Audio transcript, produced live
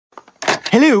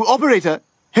Hello, operator.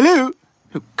 Hello.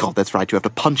 Oh, God, that's right. You have to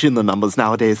punch in the numbers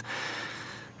nowadays.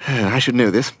 I should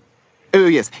know this. Oh,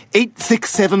 yes.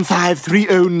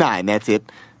 8675309. That's it.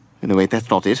 Oh, no, wait, that's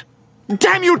not it.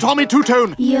 Damn you, Tommy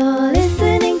Two-Tone! You're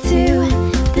listening to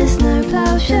the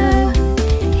Snowplow Show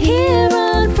here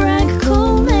on Frank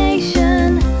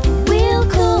Coolnation. We'll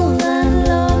call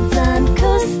landlords and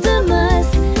customers,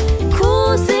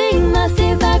 causing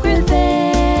massive aggravation.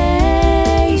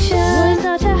 Roy's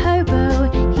not a hobo,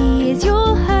 he is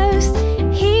your host.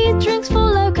 He drinks for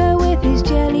loco with his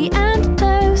jelly and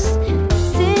toast.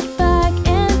 Sit back,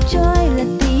 enjoy,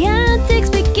 let the antics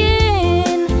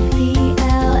begin.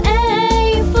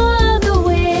 PLA for the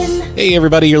win. Hey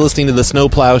everybody, you're listening to the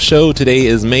Snowplow Show. Today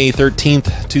is May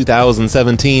 13th,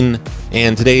 2017,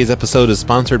 and today's episode is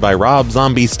sponsored by Rob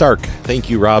Zombie Stark. Thank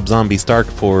you, Rob Zombie Stark,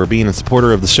 for being a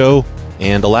supporter of the show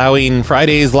and allowing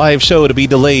Friday's live show to be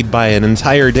delayed by an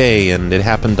entire day, and it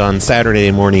happened on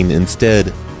Saturday morning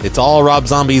instead. It's all Rob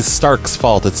Zombie Stark's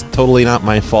fault. It's totally not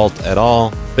my fault at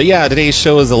all. But yeah, today's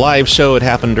show is a live show. It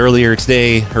happened earlier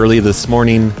today, early this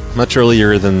morning, much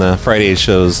earlier than the Friday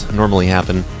shows normally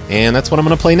happen. And that's what I'm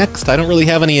going to play next. I don't really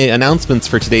have any announcements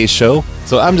for today's show,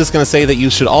 so I'm just going to say that you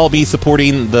should all be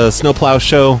supporting the Snowplow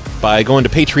Show by going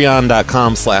to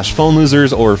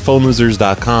patreon.com/phonelosers or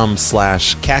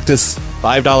phonelosers.com/cactus.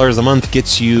 $5 a month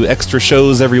gets you extra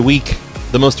shows every week.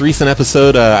 The most recent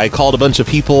episode, I called a bunch of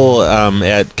people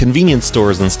at convenience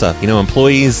stores and stuff. You know,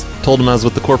 employees, told them I was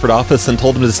with the corporate office and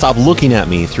told them to stop looking at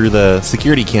me through the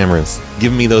security cameras,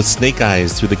 giving me those snake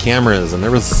eyes through the cameras, and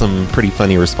there was some pretty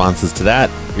funny responses to that.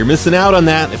 You're missing out on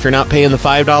that if you're not paying the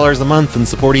 $5 a month and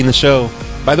supporting the show.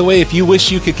 By the way, if you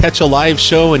wish you could catch a live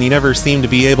show and you never seem to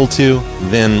be able to,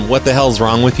 then what the hell's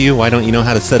wrong with you? Why don't you know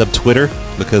how to set up Twitter?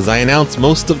 Because I announce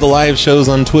most of the live shows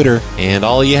on Twitter, and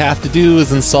all you have to do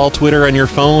is install Twitter on your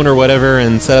phone or whatever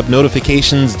and set up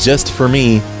notifications just for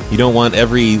me. You don't want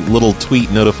every little tweet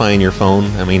notifying your phone,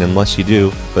 I mean, unless you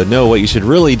do. But no, what you should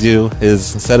really do is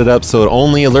set it up so it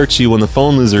only alerts you when the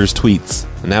Phone Losers tweets.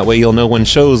 And that way you'll know when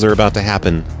shows are about to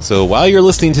happen. So while you're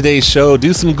listening to today's show,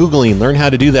 do some Googling, learn how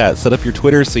to do that. Set up your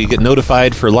Twitter so you get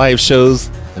notified for live shows,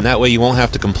 and that way you won't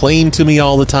have to complain to me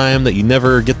all the time that you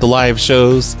never get the live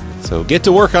shows. So get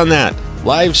to work on that.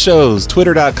 Live shows,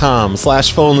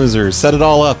 twitter.com/phonelosers, set it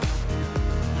all up.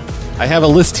 I have a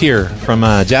list here from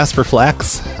Jasper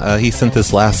Flax. He sent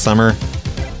this last summer.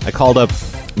 I called up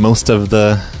most of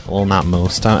the, well, not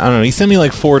most, I don't know, he sent me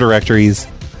like 4 directories.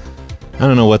 I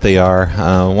don't know what they are.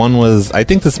 One was, I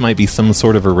think this might be some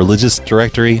sort of a religious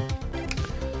directory.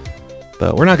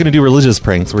 But we're not going to do religious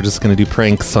pranks. We're just going to do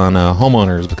pranks on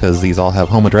homeowners because these all have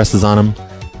home addresses on them.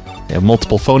 They have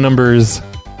multiple phone numbers.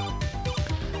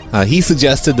 He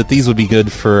suggested that these would be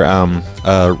good for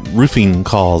roofing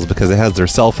calls because it has their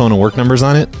cell phone and work numbers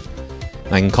on it.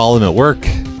 And I can call them at work,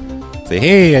 say,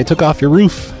 hey, I took off your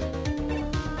roof.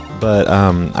 But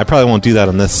I probably won't do that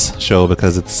on this show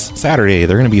because it's Saturday.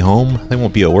 They're going to be home. They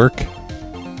won't be at work.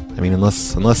 I mean,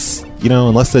 unless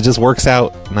it just works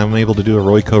out and I'm able to do a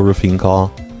Royco roofing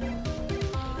call.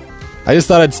 I just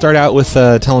thought I'd start out with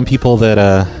telling people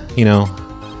that,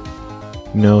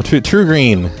 True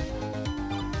Green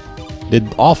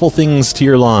did awful things to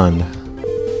your lawn.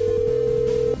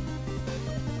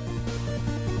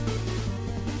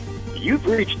 You've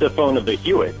reached the phone of the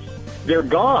Hewitts. They're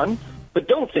gone. But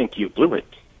don't think you blew it.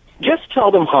 Just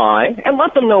tell them hi and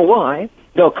let them know why.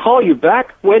 They'll call you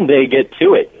back when they get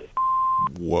to it.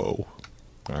 Whoa.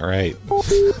 All right.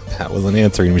 That was an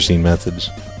answering machine message.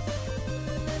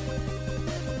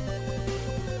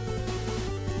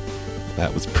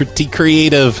 That was pretty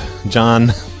creative,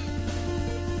 John.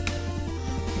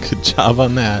 Good job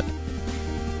on that.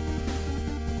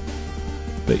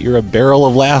 Bet you're a barrel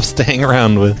of laughs to hang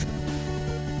around with.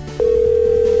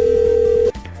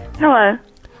 Hello.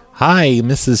 Hi,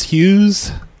 Mrs.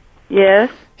 Hughes.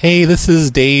 Yes. Hey, this is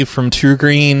Dave from True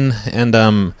Green, and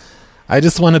I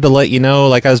just wanted to let you know,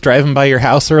 like, I was driving by your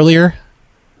house earlier.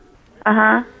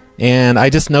 Uh-huh. And I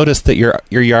just noticed that your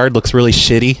yard looks really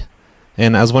shitty,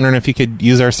 and I was wondering if you could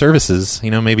use our services.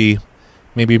 You know, maybe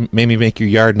make your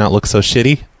yard not look so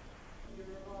shitty.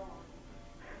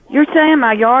 You're saying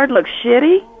my yard looks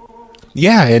shitty?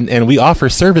 Yeah, and we offer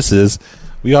services.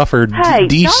 We offer... Hey,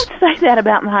 don't say that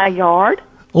about my yard.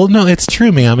 Well, no, it's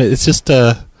true, ma'am. It's just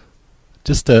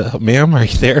ma'am, are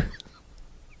you there?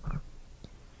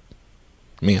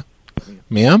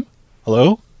 Ma'am?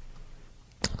 Hello?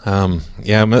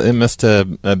 Yeah, it must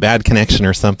have a bad connection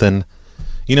or something.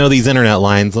 You know these internet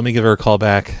lines. Let me give her a call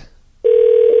back.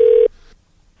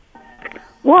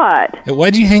 What?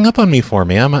 Why'd you hang up on me for,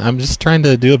 ma'am? I'm just trying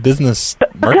to do a business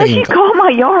Because marketing. you call my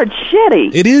yard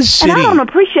shitty. It is shitty. And I don't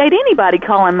appreciate anybody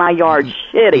calling my yard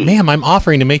shitty. Ma'am, I'm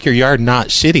offering to make your yard not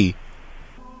shitty.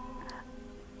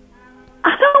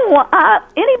 I don't want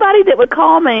anybody that would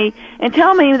call me and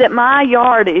tell me that my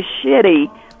yard is shitty.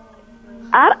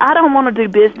 I don't want to do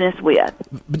business with.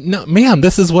 But no, ma'am,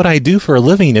 this is what I do for a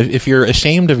living. If you're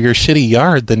ashamed of your shitty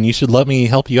yard, then you should let me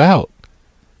help you out.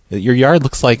 Your yard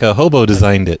looks like a hobo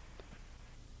designed it.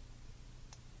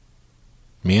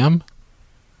 Ma'am?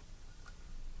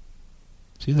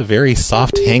 She's a very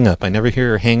soft hang-up. I never hear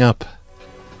her hang up.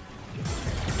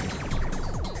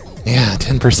 Yeah,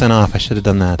 10% off. I should have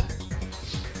done that.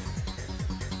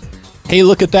 Hey,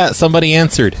 look at that. Somebody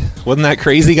answered. Wasn't that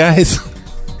crazy, guys?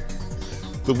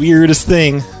 The weirdest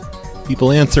thing.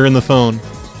 People answering the phone.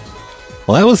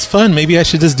 Well, that was fun. Maybe I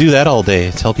should just do that all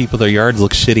day. Tell people their yards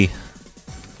look shitty.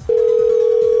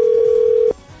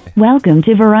 Welcome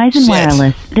to Verizon Shit.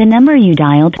 Wireless. The number you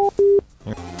dialed.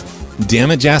 Damn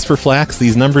it, Jasper Flax.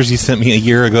 These numbers you sent me a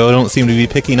year ago don't seem to be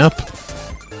picking up.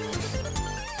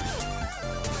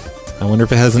 I wonder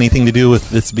if it has anything to do with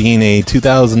this being a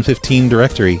 2015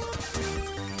 directory.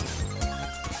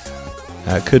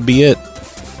 That could be it.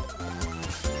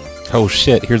 Oh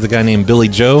shit, here's a guy named Billy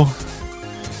Joe.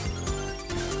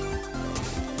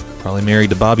 Probably married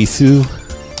to Bobby Sue.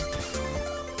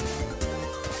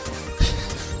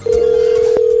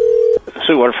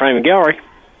 Sweetwater Frame Gallery.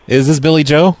 Is this Billy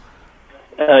Joe?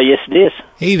 Yes, it is.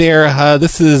 Hey there,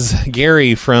 this is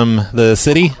Gary from the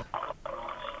city.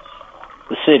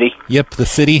 The city. Yep, the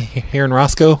city here in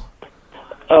Roscoe.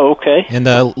 Oh, okay. And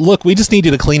look, we just need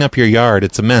you to clean up your yard.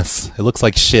 It's a mess. It looks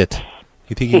like shit.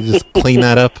 You think you can just clean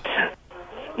that up?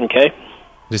 Okay.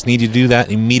 Just need you to do that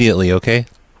immediately, okay?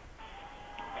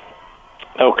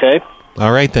 Okay.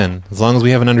 All right then, as long as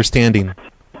we have an understanding.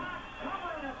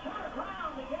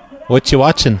 What you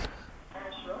watching?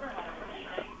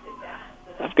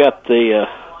 I've got the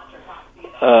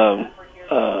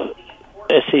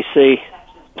SEC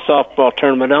softball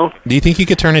tournament on. Do you think you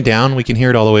could turn it down? We can hear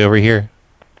it all the way over here.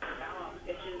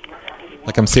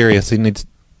 Like, I'm serious. You need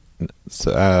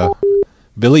to,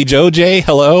 Billy Joe J,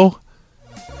 hello?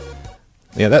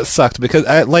 Yeah, that sucked because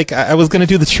I was going to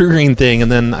do the True Green thing, and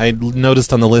then I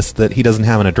noticed on the list that he doesn't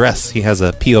have an address. He has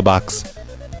a P.O. box.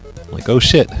 I'm like, oh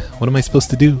shit, what am I supposed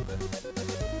to do?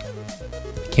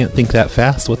 I can't think that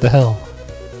fast. What the hell?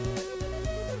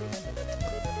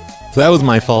 So that was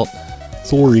my fault.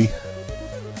 Sorry.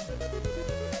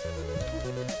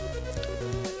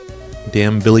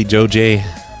 Damn Billy Joe J.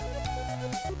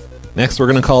 Next, we're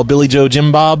going to call Billy Joe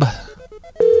Jim Bob.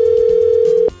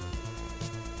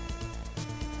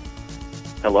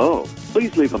 Hello.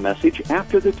 Please leave a message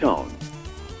after the tone.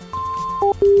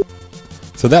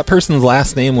 So that person's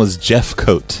last name was Jeff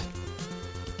Coat.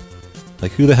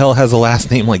 Like, who the hell has a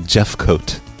last name like Jeff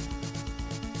Coat?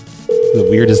 The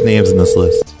weirdest names in this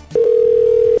list.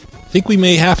 I think we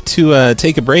may have to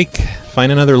take a break,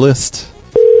 find another list.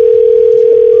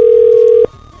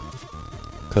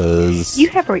 Cause You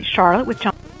have reached Charlotte with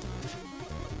John.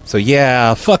 so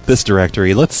yeah, fuck this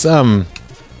directory. Let's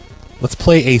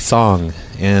play a song,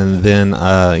 and then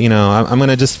I'm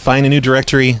gonna just find a new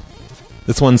directory.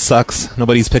 This one sucks.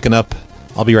 Nobody's picking up.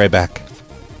 I'll be right back.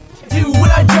 Do when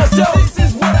I just know. This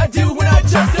is what I do when I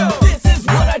just know. This is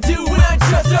what I do when I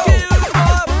just know. Give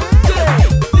up today.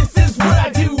 This is what I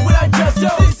do when I just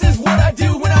know. This is what I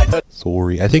do when I.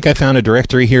 Sorry, I think I found a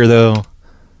directory here though.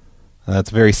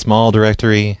 It's a very small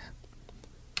directory.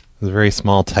 It's a very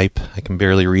small type. I can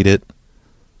barely read it.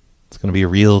 It's going to be a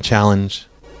real challenge.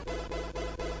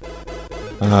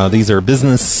 These are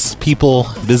business people,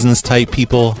 business type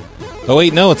people. Oh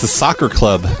wait, no, it's a soccer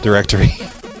club directory.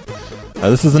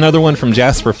 This is another one from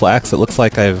Jasper Flax. It looks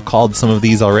like I've called some of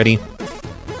these already.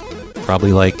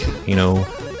 Probably like, a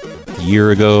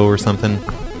year ago or something.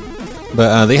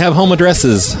 But they have home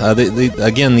addresses.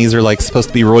 Again, these are like supposed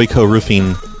to be Royco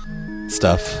Roofing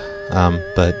stuff.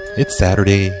 But it's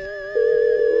Saturday.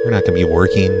 We're not going to be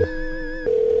working.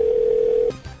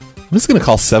 I'm just going to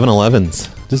call 7-Elevens.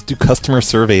 Just do customer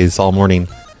surveys all morning.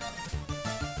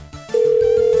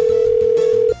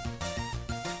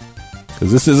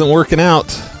 Because this isn't working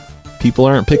out. People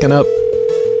aren't picking up.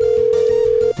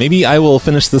 Maybe I will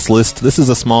finish this list. This is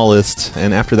a small list.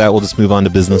 And after that, we'll just move on to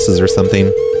businesses or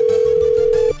something.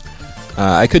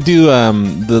 I could do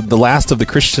the last of the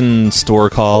Christian store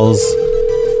calls.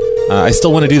 I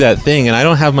still want to do that thing, and I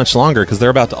don't have much longer because they're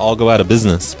about to all go out of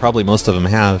business. Probably most of them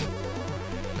have.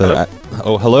 But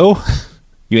hello?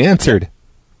 You answered.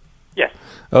 Yes.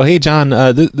 Oh, hey, John.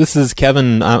 This is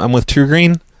Kevin. I'm with True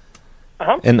Green.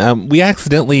 And we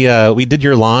accidentally we did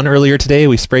your lawn earlier today.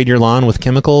 We sprayed your lawn with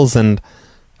chemicals, and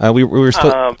we were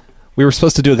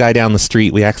supposed to do a guy down the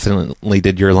street. We accidentally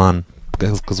did your lawn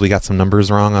because we got some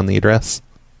numbers wrong on the address.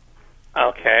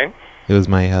 Okay. It was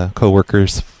my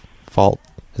coworker's fault.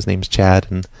 His name's Chad,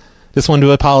 and just wanted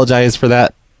to apologize for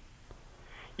that.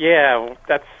 Yeah, well,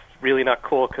 that's really not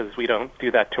cool because we don't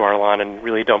do that to our lawn and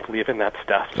really don't believe in that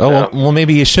stuff. Oh, well,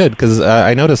 maybe you should, because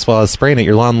I noticed while I was spraying it,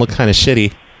 your lawn looked kind of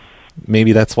shitty.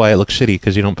 Maybe that's why it looks shitty,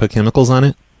 because you don't put chemicals on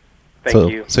it.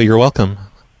 Thank you. So you're welcome.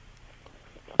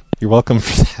 You're welcome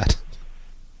for that.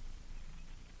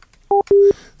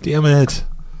 Damn it.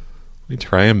 Let me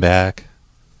try him back.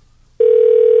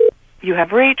 You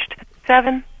have reached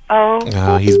 70.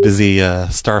 He's busy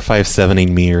star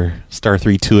 5-7ing me or star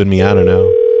 3-2ing me, I don't know.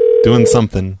 Doing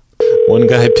something. One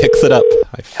guy picks it up.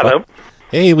 Hello?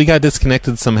 Hey, we got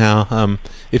disconnected somehow.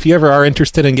 If you ever are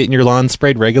interested in getting your lawn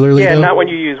sprayed regularly, Yeah, though, not when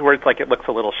you use words like it looks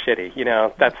a little shitty. You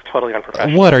know, that's totally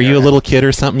unprofessional. What, are you a little kid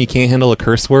or something? You can't handle a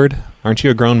curse word? Aren't you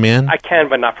a grown man? I can,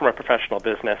 but not from a professional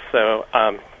business. So,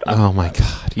 oh my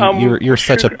God, you're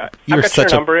such a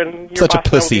number and such a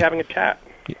pussy. We'll be having a chat.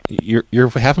 You're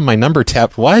having my number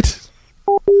tapped. What?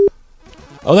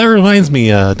 Oh, that reminds me.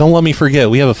 Don't let me forget.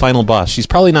 We have a final boss. She's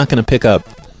probably not going to pick up.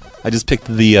 I just picked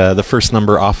the first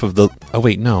number off of the. Oh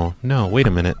wait, no. Wait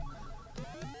a minute.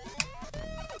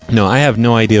 No, I have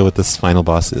no idea what this final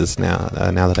boss is now.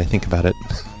 Now that I think about it,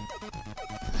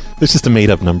 it's just a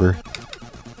made-up number.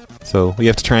 So we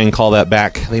have to try and call that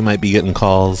back. They might be getting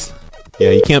calls. Yeah,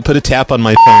 you can't put a tap on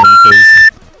my phone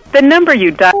because The number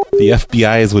you dialed. the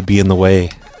FBI's would be in the way.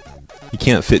 You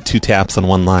can't fit 2 taps on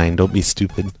one line. Don't be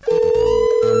stupid.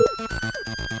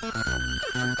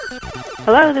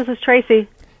 Hello, this is Tracy.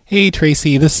 Hey,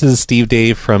 Tracy, this is Steve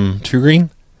Dave from True Green.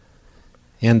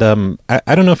 And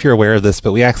I don't know if you're aware of this,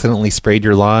 but we accidentally sprayed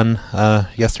your lawn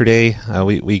yesterday.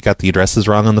 We got the addresses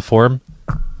wrong on the form.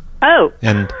 Oh.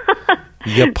 And,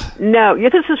 yep. No,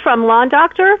 this is from Lawn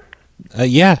Doctor?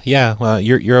 Yeah. Well,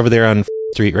 you're over there on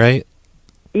Street, right?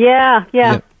 Yeah.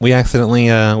 We accidentally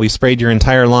we sprayed your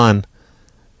entire lawn.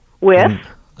 With?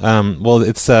 Well,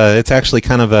 it's actually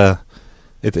kind of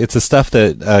it's a stuff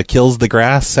that kills the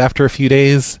grass after a few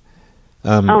days.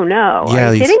 Oh no! Yeah,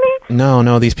 Are you kidding me?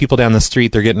 No. These people down the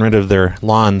street, they're getting rid of their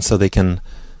lawn so they can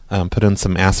put in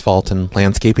some asphalt and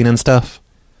landscaping and stuff.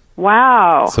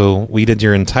 Wow! So we did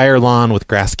your entire lawn with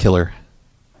grass killer.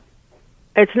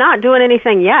 It's not doing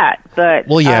anything yet, but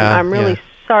well, yeah, I'm really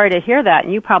sorry to hear that,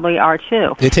 and you probably are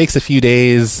too. It takes a few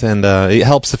days, and it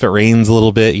helps if it rains a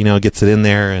little bit. You know, it gets it in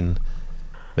there,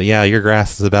 but yeah, your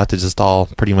grass is about to just all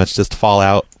pretty much just fall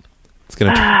out. It's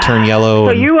going to turn yellow.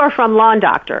 So you are from Lawn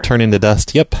Doctor. Turn into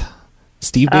dust. Yep.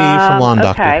 Steve Dave from Lawn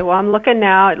Doctor. Okay, well, I'm looking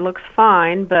now. It looks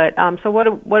fine, but so what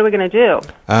are we going to do?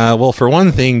 Well, for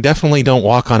one thing, definitely don't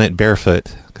walk on it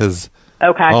barefoot, because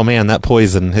oh man, that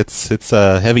poison, it's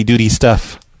heavy duty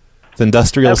stuff. It's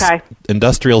industrial strength.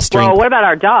 Well, what about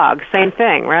our dog? Same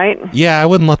thing, right? Yeah, I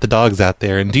wouldn't let the dogs out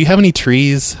there. And do you have any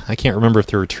trees? I can't remember if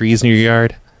there were trees in your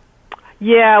yard.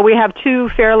 Yeah, we have 2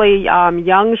 fairly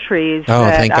young trees. Oh,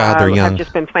 that, thank God they're young. Have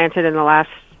just been planted in the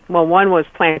last. Well, one was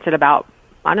planted about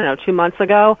 2 months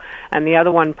ago, and the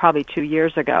other one probably 2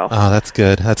 years ago. Oh, that's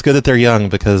good. That's good that they're young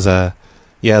because,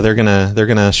 yeah, they're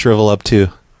gonna shrivel up too.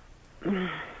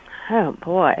 Oh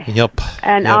boy. Yep.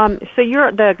 And so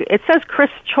it says Chris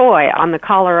Choi on the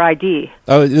caller ID.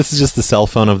 Oh, this is just the cell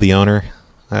phone of the owner.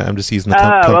 I'm just using the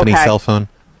company cell phone.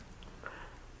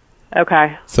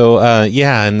 Okay. So,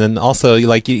 yeah, and then also,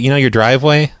 like, you know your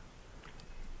driveway?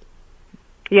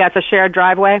 Yeah, it's a shared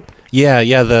driveway.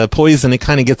 Yeah, the poison, it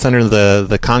kind of gets under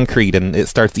the concrete, and it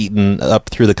starts eating up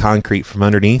through the concrete from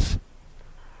underneath.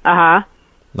 Uh-huh.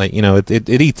 Like, you know, it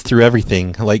eats through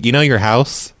everything. Like, you know your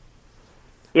house?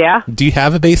 Yeah. Do you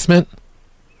have a basement?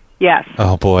 Yes.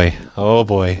 Oh, boy.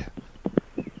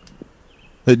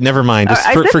 Never mind.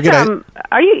 Just forget it.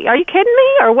 Are you kidding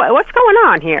me, or what's going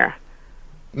on here?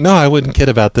 No, I wouldn't kid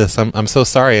about this. I'm so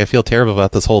sorry. I feel terrible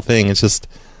about this whole thing. It's just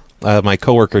my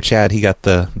coworker Chad. He got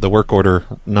the work order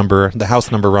number, the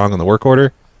house number wrong on the work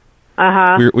order.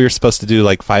 Uh-huh. We were supposed to do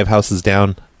like 5 houses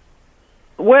down.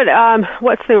 What's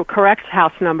the correct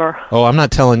house number? Oh, I'm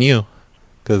not telling you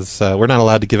because we're not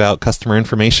allowed to give out customer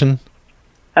information.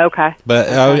 Okay. But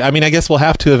I mean, I guess we'll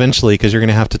have to eventually because you're going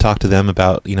to have to talk to them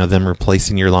about them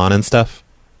replacing your lawn and stuff.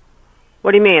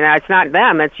 What do you mean? It's not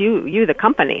them. It's you, the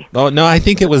company. Oh no, I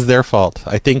think it was their fault.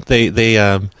 I think they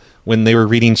when they were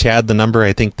reading Chad the number,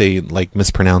 I think they like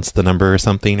mispronounced the number or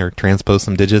something or transposed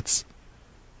some digits.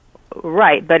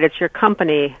 Right, but it's your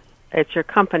company it's your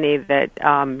company that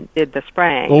did the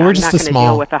spraying. Well, we're I'm just not a going to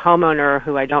small- deal with a homeowner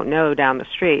who I don't know down the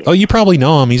street. Oh, you probably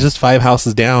know him. He's just 5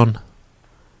 houses down.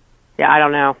 Yeah, I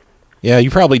don't know. Yeah, you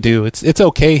probably do. It's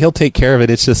okay. He'll take care of it.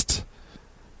 It's just,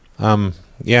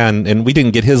 yeah, and we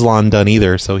didn't get his lawn done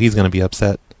either, so he's going to be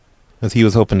upset, as he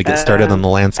was hoping to get started on the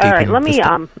landscaping. All right, let me this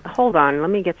time. hold on. Let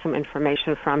me get some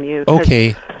information from you. 'cause,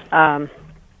 Okay. Are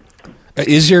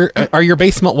your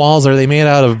basement walls, are they made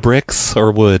out of bricks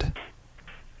or wood?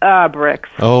 Bricks.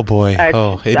 Oh boy.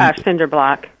 Cinder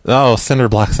block. Oh, cinder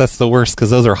blocks. That's the worst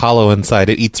because those are hollow inside.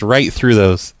 It eats right through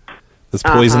those. This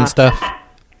poison stuff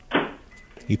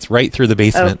eats right through the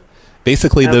basement.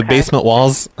 Basically, the basement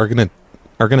walls are gonna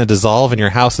dissolve, and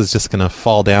your house is just gonna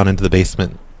fall down into the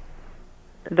basement.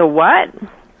 The what?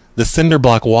 The cinder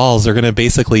block walls are gonna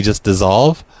basically just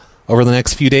dissolve over the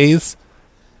next few days,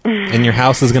 and your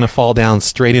house is gonna fall down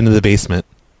straight into the basement.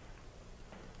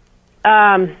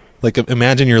 Like,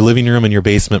 imagine your living room and your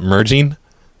basement merging.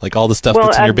 Like, all the stuff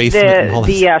that's in your basement. And all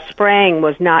the spraying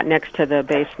was not next to the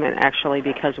basement, actually,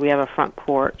 because we have a front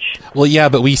porch. Well, yeah,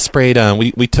 but we sprayed,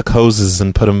 we took hoses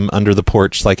and put them under the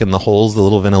porch, like in the holes, the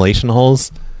little ventilation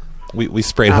holes. We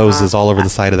sprayed hoses all over the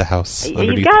side of the house.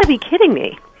 You've got to be kidding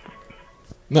me.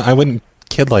 No, I wouldn't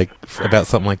kid about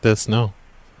something like this, no.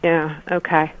 Yeah,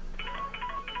 okay.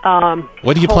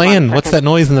 What are you playing? What's that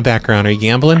noise in the background? Are you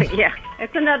gambling? Yeah,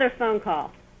 it's another phone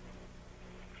call.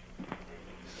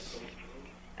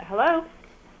 Hello?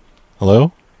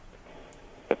 Hello?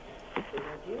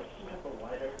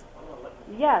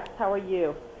 Yes, how are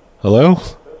you? Hello?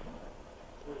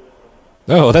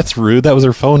 Oh, that's rude. That was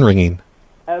her phone ringing.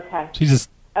 Okay. She just...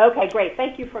 Okay, great.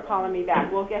 Thank you for calling me back.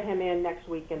 We'll get him in next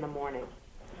week in the morning.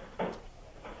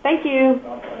 Thank you.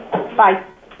 Bye.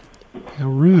 How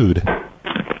rude.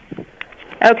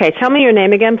 Okay, tell me your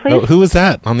name again, please. Oh, who was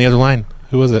that on the other line?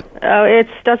 Who was it? Oh, it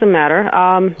doesn't matter.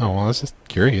 Oh, well, I was just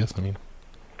curious. I mean...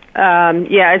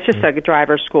 yeah, it's just a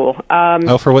driver's school.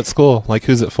 Oh, for what school? Like,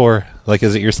 who's it for? Like,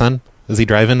 is it your son? Is he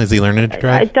driving? Is he learning to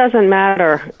drive? It doesn't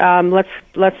matter.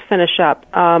 Let's finish up.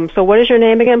 So what is your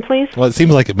name again, please? Well, it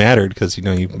seems like it mattered because,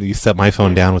 you set my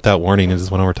phone down without warning and just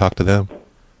went over to talk to them.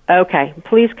 Okay,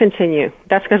 please continue.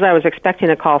 That's because I was expecting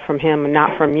a call from him and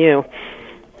not from you.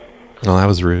 Well, that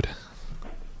was rude.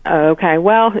 Okay,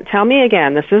 well, tell me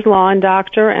again. This is Lawn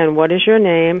Doctor, and what is your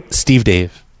name? Steve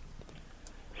Dave.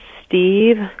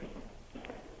 Steve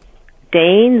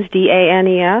Danes,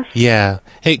 D-A-N-E-S? Yeah.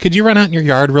 Hey, could you run out in your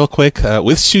yard real quick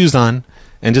with shoes on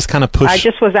and just kind of push? I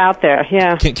just was out there,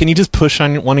 yeah. Can you just push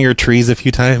on one of your trees a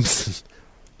few times?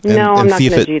 No, I'm not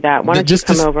going to do that. Why don't you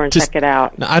come over and check it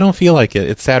out? No, I don't feel like it.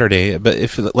 It's Saturday, but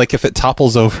if it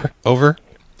topples over.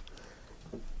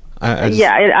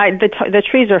 The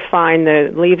trees are fine.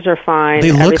 The leaves are fine.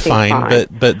 They look fine,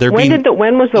 but they're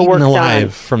when was the work alive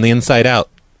done? From the inside out.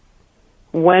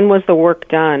 When was the work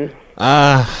done?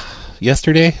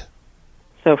 Yesterday.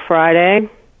 So Friday.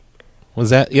 Was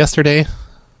that yesterday?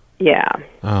 Yeah.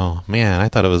 Oh man, I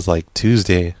thought it was like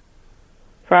Tuesday.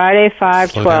 Friday,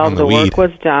 5/12. The work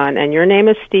was done, and your name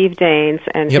is Steve Danes,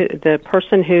 and the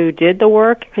person who did the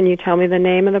work. Can you tell me the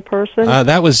name of the person?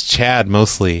 That was Chad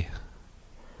mostly.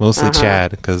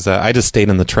 Chad, because I just stayed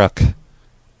in the truck.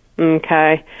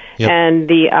 Okay. Yep.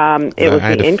 And it was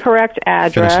the incorrect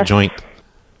address. Finish a joint.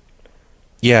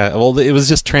 Yeah, well, it was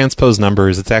just transposed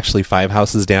numbers. It's actually 5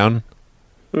 houses down.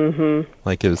 Mm-hmm.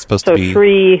 Like it was supposed to be... So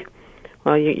 3...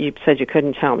 Well, you said you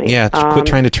couldn't tell me. Yeah, quit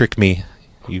trying to trick me,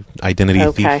 you identity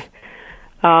thief. Okay.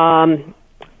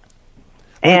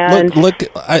 And look,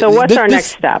 so what's our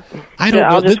next step? I don't know.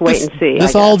 I'll just wait and see.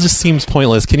 This all just seems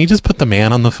pointless. Can you just put the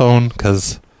man on the phone?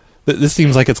 Because this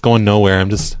seems like it's going nowhere. I'm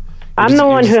the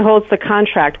one who holds the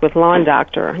contract with Lawn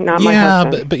Doctor, not my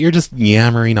husband. Yeah, but you're just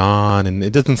yammering on, and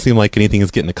it doesn't seem like anything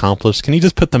is getting accomplished. Can you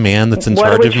just put the man that's in charge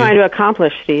of you? What are we trying to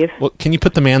accomplish, Steve? Well, can you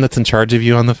put the man that's in charge of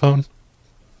you on the phone?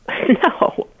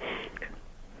 No.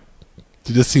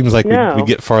 It just seems like we'd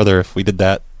get farther if we did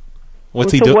that.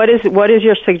 What's he doing? What is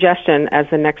your suggestion as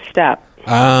the next step?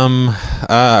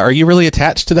 Are you really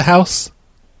attached to the house?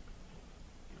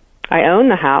 I own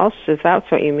the house, if that's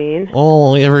what you mean.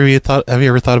 Oh, have you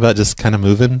ever thought about just kind of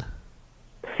moving?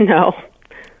 No.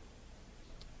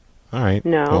 All right.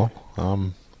 No.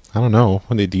 Well, I don't know.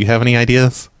 Do you have any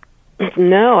ideas?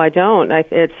 No, I don't.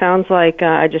 It sounds like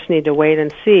I just need to wait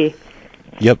and see.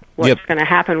 What's going to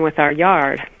happen with our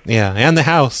yard. Yeah, and the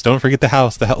house. Don't forget the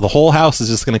house. The whole house is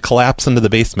just going to collapse into the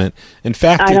basement. In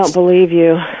fact, I don't believe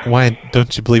you. Why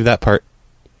don't you believe that part?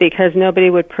 Because nobody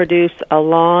would produce a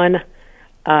lawn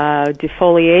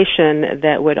defoliation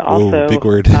that would also big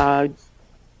word. That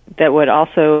would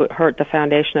also hurt the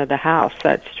foundation of the house.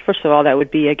 First of all, that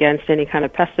would be against any kind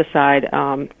of pesticide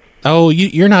Oh,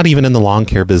 you're not even in the lawn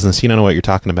care business. You don't know what you're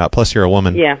talking about. Plus, you're a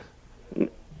woman. Yeah.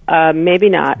 Maybe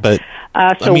not. But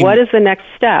what is the next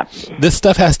step? This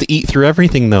stuff has to eat through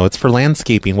everything, though. It's for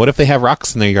landscaping. What if they have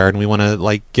rocks in their yard and we want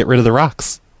to get rid of the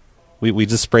rocks? We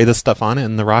just spray this stuff on it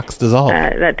and the rocks dissolve.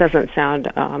 That doesn't sound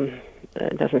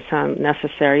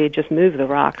necessary. You just move the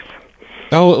rocks.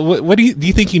 Oh, what do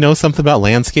you think you know something about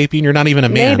landscaping? You're not even a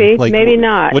man. Maybe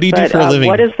not. What do you do for a living?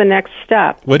 What is the next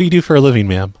step? What do you do for a living,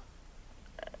 ma'am?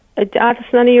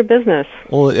 It's none of your business.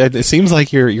 Well, it seems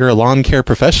like you're a lawn care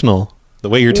professional. The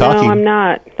way you're talking. No, I'm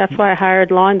not. That's why I hired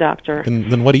lawn doctor.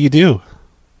 And then what do you do?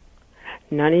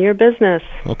 None of your business.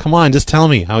 Well, come on, just tell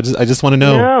me. I just want to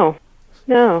know.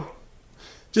 No.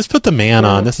 Just put the man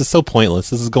on. This is so pointless.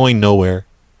 This is going nowhere.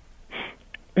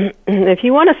 If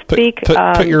you want to speak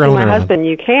put your to owner my husband,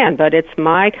 you can, but it's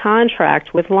my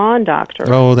contract with Lawn Doctor.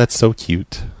 Oh, that's so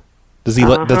cute. Does he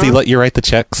let you write the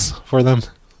checks for them?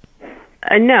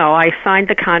 No, I signed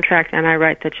the contract and I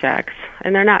write the checks,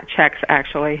 and they're not checks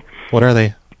actually. What are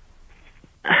they?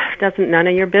 None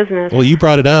of your business. Well, you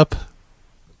brought it up.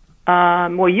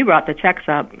 Well, you brought the checks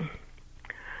up.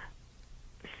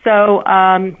 So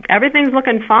everything's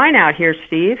looking fine out here,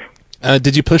 Steve.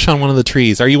 Did you push on one of the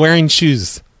trees? Are you wearing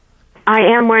shoes? I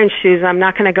am wearing shoes. I'm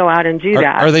not going to go out and do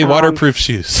that. Are they waterproof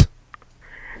shoes?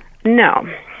 No.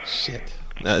 Shit.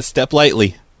 Step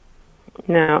lightly.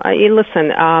 No.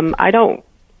 Listen,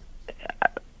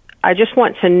 I just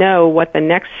want to know what the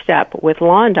next step with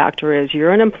Lawn Doctor is.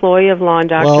 You're an employee of Lawn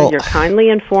Doctor. Well, you're kindly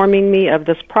informing me of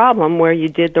this problem where you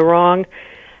did the wrong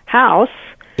house.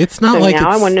 It's not now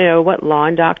I want to know what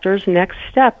Lawn Doctor's next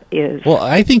step is. Well,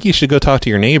 I think you should go talk to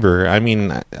your neighbor. I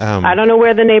mean, I don't know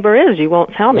where the neighbor is. You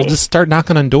won't tell me. Well, just start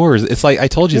knocking on doors. It's like I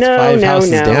told you, it's 5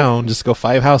 houses down. Just go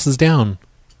 5 houses down.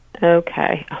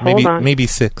 Okay, hold on. Maybe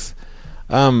 6.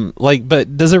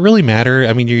 But does it really matter?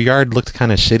 I mean, your yard looked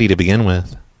kind of shitty to begin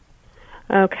with.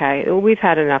 Okay, we've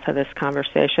had enough of this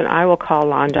conversation. I will call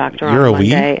Lawn Doctor You're on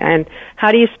Monday. And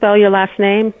how do you spell your last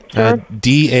name, sir?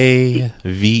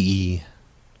 D-A-V-E.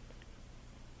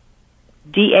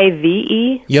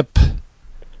 D-A-V-E? Yep.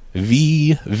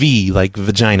 V like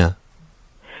vagina.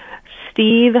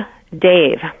 Steve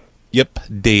Dave. Yep,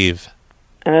 Dave.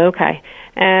 Okay.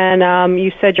 And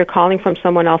you said you're calling from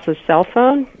someone else's cell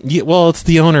phone? Yeah, well, it's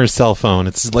the owner's cell phone.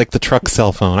 It's like the truck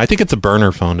cell phone. I think it's a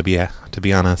burner phone, to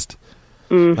be honest.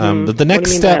 Mm-hmm. The next what do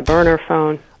you mean step. by a burner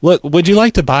phone? Look, would you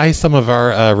like to buy some of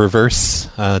our reverse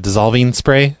dissolving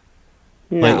spray?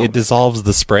 No. Like it dissolves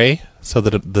the spray so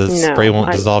that the spray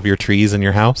won't dissolve your trees in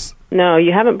your house? No,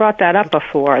 you haven't brought that up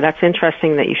before. That's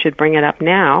interesting that you should bring it up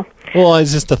now. Well,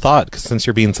 it's just a thought, 'cause since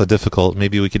you're being so difficult,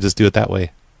 maybe we could just do it that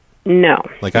way. No.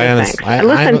 Like thanks.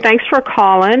 Thanks for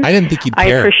calling. I didn't think you'd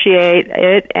care. I appreciate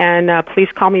it, and please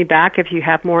call me back if you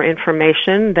have more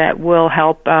information that will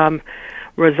help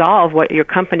resolve what your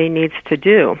company needs to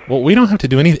do. Well, we don't have to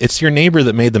do anything. It's your neighbor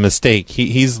that made the mistake.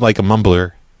 He's like a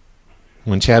mumbler.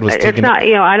 When Chad was taking it's not,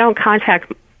 I don't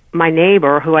contact my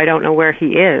neighbor who I don't know where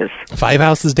he is. 5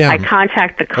 houses down. I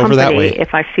contact the company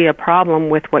if I see a problem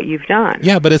with what you've done.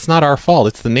 Yeah, but it's not our fault.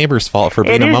 It's the neighbor's fault for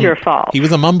being a mumbler. It is your fault. He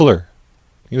was a mumbler.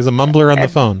 He was a mumbler on the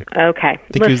phone. Okay.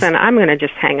 Listen, I'm going to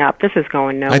just hang up. This is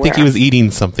going nowhere. I think he was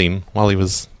eating something while he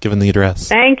was given the address.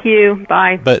 Thank you.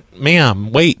 Bye. But,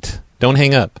 ma'am, wait. Don't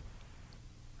hang up.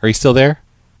 Are you still there?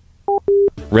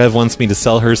 Rev wants me to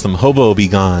sell her some Hobo Be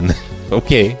Gone.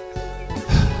 Okay.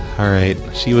 Alright.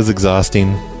 She was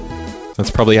exhausting.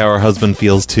 That's probably how her husband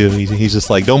feels, too. He's just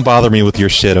like, don't bother me with your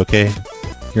shit, okay?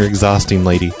 You're exhausting,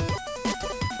 lady.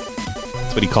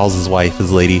 That's what he calls his wife,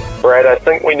 his lady. Brad, I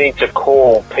think we need to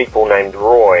call people named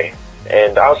Roy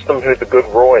and ask them who the good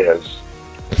Roy is.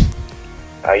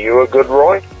 Are you a good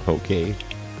Roy? Okay.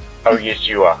 Oh, yes,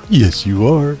 you are. Yes, you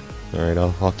are. Alright,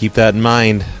 I'll keep that in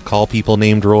mind. Call people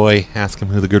named Roy, ask them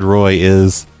who the good Roy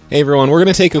is. Hey everyone, we're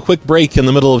going to take a quick break in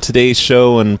the middle of today's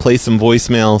show and play some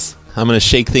voicemails. I'm going to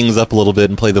shake things up a little bit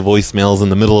and play the voicemails in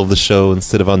the middle of the show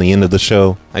instead of on the end of the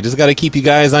show. I just got to keep you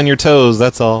guys on your toes,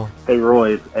 that's all. Hey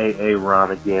Roy, it's AA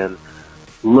Ron again.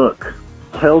 Look,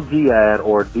 tell G-Ad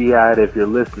or D-Ad if you're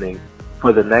listening,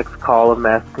 for the next call of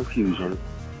mass confusion,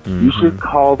 you should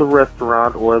call the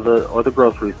restaurant or the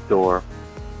grocery store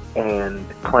and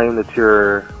claim that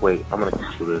you're... Wait, I'm going to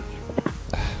cancel this.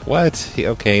 What?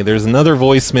 Okay, there's another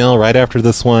voicemail right after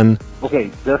this one.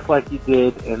 Okay, just like you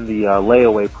did in the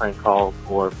layaway prank call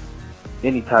or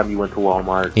anytime you went to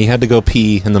Walmart. He had to go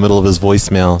pee in the middle of his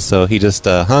voicemail, so he just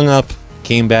hung up,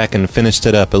 came back, and finished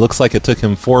it up. It looks like it took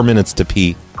him 4 minutes to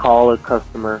pee. Call a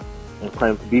customer and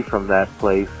claim to be from that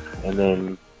place, and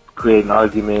then create an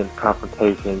argument,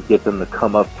 confrontation, get them to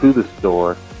come up to the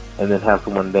store, and then have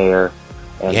someone there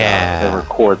and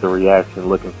record the reaction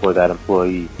looking for that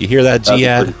employee. You hear that,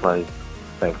 G-Ad? Pretty funny.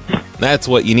 Thanks. That's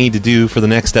what you need to do for the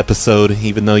next episode,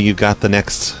 even though you've got the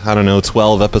next,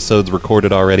 12 episodes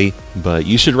recorded already. But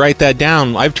you should write that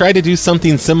down. I've tried to do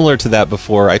something similar to that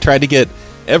before. I tried to get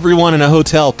everyone in a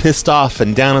hotel pissed off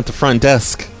and down at the front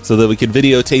desk so that we could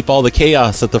videotape all the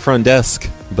chaos at the front desk.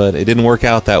 But it didn't work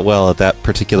out that well at that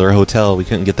particular hotel. We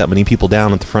couldn't get that many people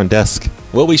down at the front desk.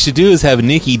 What we should do is have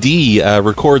Nicky D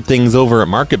record things over at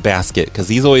Market Basket, because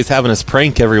he's always having us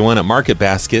prank everyone at Market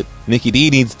Basket. Nicky D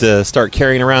needs to start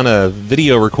carrying around a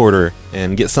video recorder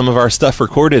and get some of our stuff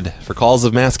recorded for Calls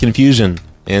of Mass Confusion.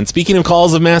 And speaking of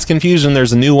Calls of Mass Confusion,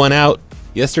 there's a new one out.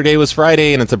 Yesterday was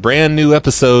Friday, and it's a brand new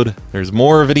episode. There's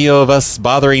more video of us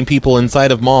bothering people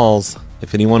inside of malls.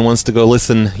 If anyone wants to go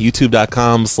listen,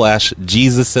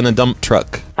 youtube.com/Jesus in a dump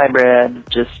truck. Hi, Brad.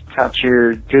 Just caught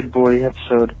your Good Boy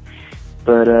episode.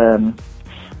 But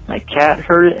my cat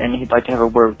heard it, and he'd like to have a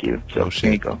word with you. So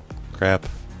here you go. Crap.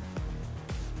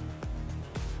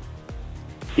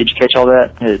 Did you catch all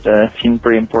that? It seemed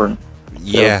pretty important.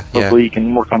 Yeah, so hopefully you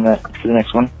can work on that for the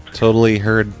next one. Totally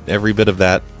heard every bit of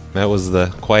that. That was the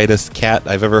quietest cat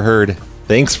I've ever heard.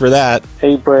 Thanks for that.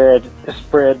 Hey, Brad. It's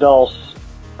Brad Dawes.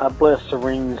 I bless the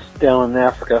rings down in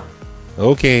Africa.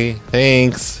 Okay,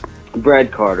 thanks.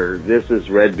 Brad Carter, this is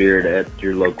Redbeard at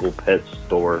your local pet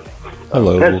store.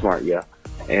 Hello. PetSmart, yeah.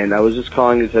 And I was just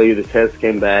calling to tell you the test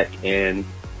came back and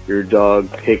your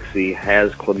dog Pixie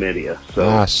has chlamydia.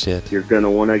 So shit. You're going to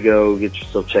want to go get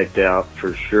yourself checked out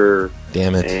for sure.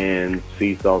 Damn it. And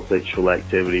cease all sexual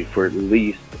activity for at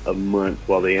least a month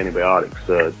while the antibiotics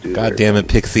do God damn it,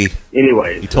 Pixie.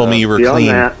 Anyways. You told me you were beyond clean.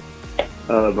 That,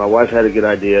 my wife had a good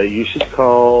idea. You should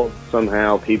call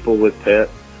somehow people with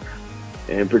pets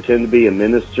and pretend to be a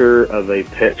minister of a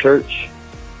pet church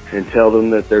and tell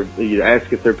them that you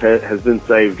ask if their pet has been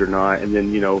saved or not, and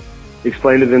then,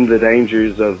 explain to them the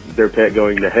dangers of their pet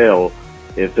going to hell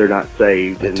if they're not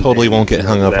saved. I totally won't get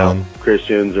hung up on.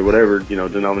 Christians or whatever,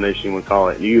 denomination you would call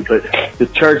it. But the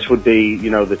church would be,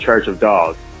 the church of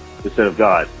dogs instead of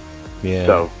God. Yeah.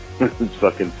 So, it's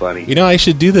fucking funny. I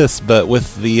should do this, but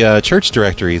with the church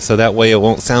directory, so that way it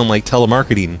won't sound like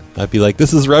telemarketing. I'd be like,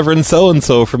 this is Reverend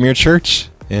so-and-so from your church,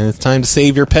 and it's time to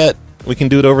save your pet. We can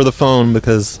do it over the phone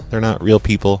because they're not real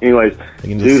people. Anyways,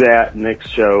 do that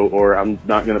next show, or I'm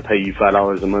not going to pay you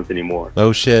 $5 a month anymore.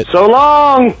 Oh, shit. So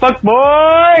long, fuck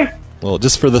boy! Well,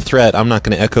 just for the threat, I'm not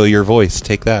going to echo your voice.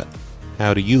 Take that.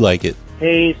 How do you like it?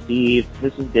 Hey, Steve.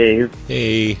 This is Dave.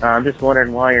 Hey. I'm just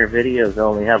wondering why your videos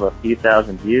only have a few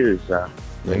thousand views. I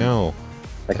know.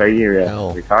 Like, are you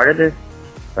retarded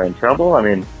or in trouble? I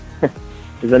mean,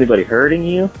 is anybody hurting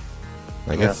you?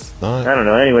 I guess not. I don't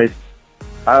know. Anyways,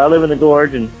 I live in the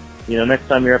gorge, and, next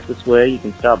time you're up this way, you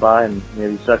can stop by and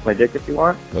maybe suck my dick if you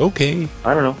want. Okay.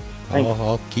 I don't know.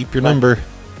 I'll keep your number.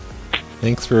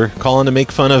 Thanks for calling to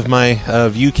make fun of my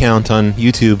view count on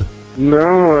YouTube. No,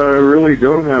 I really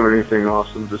don't have anything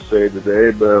awesome to say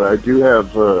today, but I do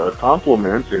have a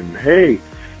compliment, and hey,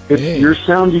 you're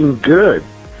sounding good.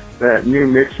 That new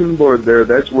mixing board there,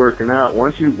 that's working out.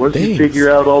 Once you figure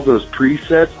out all those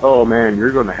presets, oh man,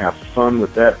 you're going to have fun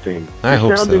with that thing. I hope so.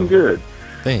 You're sounding good.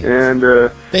 Thanks. And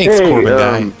thanks, hey, Corbin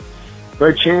guy.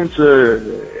 By chance,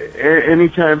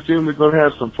 anytime soon we're going to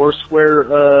have some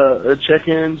Foursquare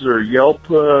check-ins or Yelp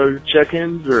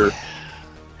check-ins, or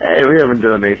hey, we haven't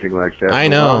done anything like that. I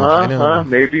know.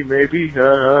 Maybe.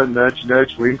 Nudge,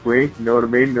 nudge, wink, wink. You know what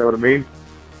I mean?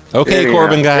 Okay, anyhow,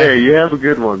 Corbin guy. Hey, you have a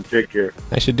good one. Take care.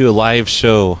 I should do a live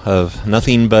show of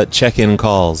nothing but check-in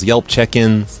calls. Yelp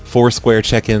check-ins, Foursquare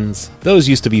check-ins. Those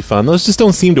used to be fun. Those just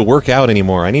don't seem to work out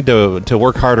anymore. I need to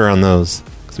work harder on those.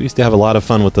 Because we used to have a lot of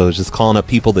fun with those, just calling up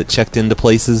people that checked into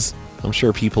places. I'm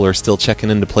sure people are still checking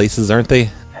into places, aren't they?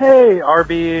 Hey,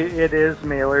 RB, it is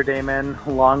Mailer Damon.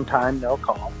 Long time, no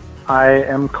call. I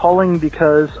am calling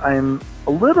because I'm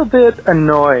a little bit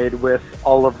annoyed with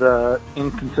all of the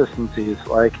inconsistencies.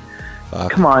 Like,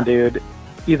 come on, dude.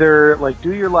 Either,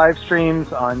 do your live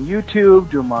streams on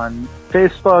YouTube, do them on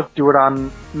Facebook, do it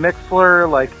on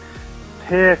Mixler,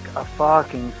 pick a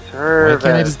fucking service.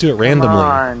 Why can't I just do it randomly? Come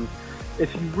on.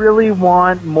 If you really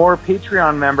want more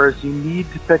Patreon members, you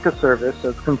need to pick a service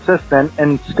that's consistent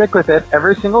and stick with it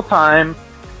every single time.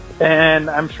 And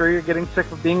I'm sure you're getting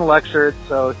sick of being lectured,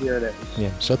 so here it is.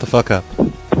 Yeah, shut the fuck up.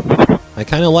 I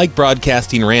kind of like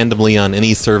broadcasting randomly on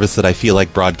any service that I feel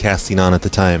like broadcasting on at the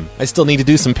time. I still need to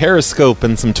do some Periscope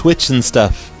and some Twitch and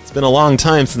stuff. It's been a long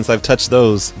time since I've touched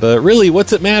those. But really,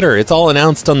 what's it matter? It's all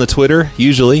announced on the Twitter,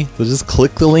 usually. So just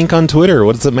click the link on Twitter.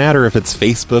 What does it matter if it's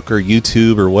Facebook or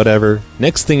YouTube or whatever?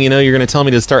 Next thing you know, you're going to tell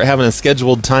me to start having a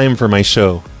scheduled time for my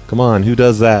show. Come on, who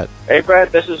does that? Hey,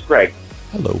 Brad, this is Greg.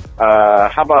 Hello.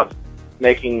 How about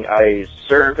making a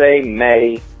Survey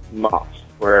May month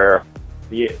where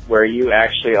you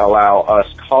actually allow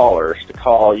us callers to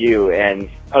call you and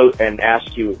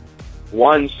ask you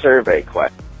one survey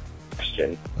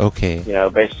question. Okay.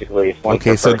 Basically. One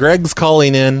Okay, so Greg's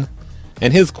calling in,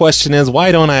 and his question is,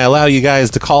 why don't I allow you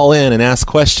guys to call in and ask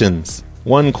questions?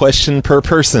 One question per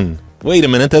person. Wait a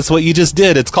minute, that's what you just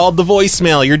did. It's called the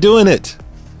voicemail. You're doing it.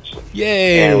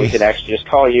 Yay. And we could actually just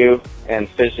call you and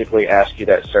physically ask you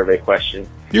that survey question.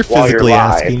 You're while physically you're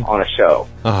live asking on a show.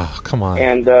 Oh, come on.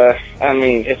 And,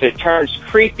 if it turns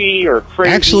creepy or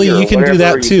crazy Actually, or you can whatever, do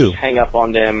that you too. just hang up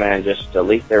on them and just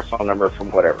delete their phone number from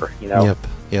whatever, Yep.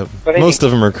 But Most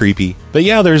of them are creepy. But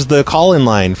yeah, there's the call-in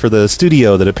line for the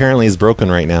studio that apparently is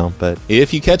broken right now. But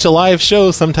if you catch a live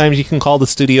show, sometimes you can call the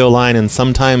studio line, and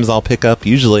sometimes I'll pick up.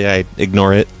 Usually I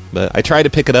ignore it, but I try to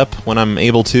pick it up when I'm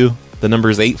able to. The number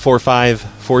is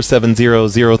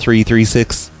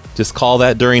 845-470-0336. Just call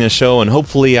that during a show, and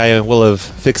hopefully I will have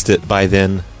fixed it by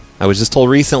then. I was just told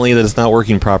recently that it's not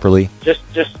working properly. Just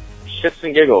shits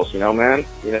and giggles, man.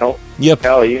 Yep.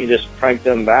 Hell, you can just prank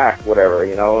them back, whatever,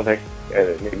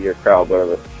 maybe your crowd,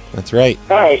 whatever. That's right.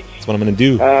 All right. That's what I'm going to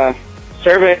do.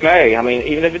 Survey May.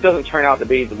 Even if it doesn't turn out to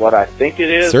be what I think it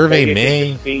is, Survey maybe May. It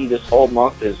could just be this whole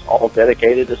month is all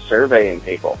dedicated to surveying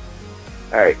people.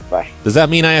 All right, bye. Does that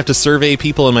mean I have to survey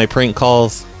people in my prank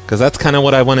calls? Because that's kind of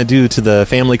what I want to do to the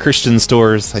family Christian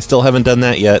stores. I still haven't done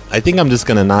that yet. I think I'm just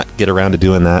going to not get around to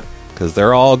doing that, because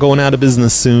they're all going out of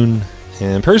business soon.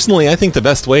 And personally, I think the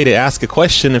best way to ask a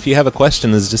question, if you have a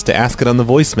question, is just to ask it on the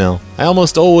voicemail. I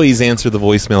almost always answer the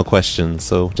voicemail questions,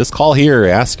 so just call here,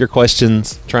 ask your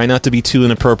questions. Try not to be too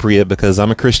inappropriate, because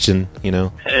I'm a Christian,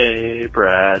 Hey,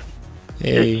 Brad.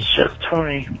 Hey. It's Chef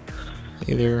Tony.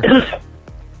 Hey there.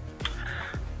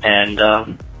 And,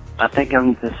 I think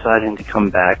I'm deciding to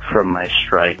come back from my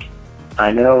strike.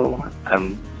 I know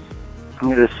I'm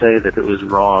going to say that it was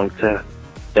wrong to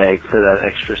beg for that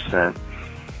extra cent.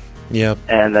 Yep.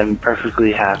 And I'm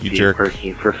perfectly happy jerk.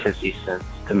 working for 50 cents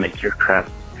to make your crap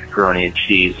macaroni and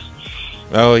cheese.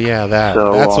 Oh, yeah, that's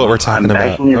what we're talking I'm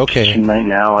about. back in your Okay. kitchen right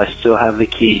now. I still have the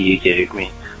key you gave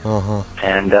me. Uh-huh.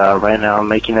 And right now I'm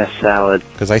making a salad.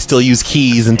 Because I still use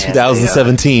keys in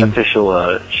 2017.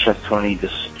 Official Chef Tony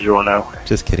DiGiorno.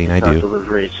 Just kidding, I It's not do.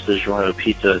 delivery. It's DiGiorno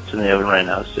pizza. It's in the oven right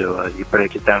now. So you better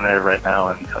get down there right now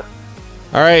and. All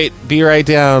right, be right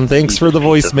down. Thanks for the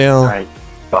voicemail. All right.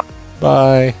 Bye.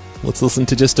 Bye. Let's listen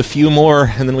to just a few more,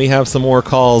 and then we have some more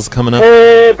calls coming up.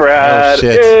 Hey, Brad. Oh,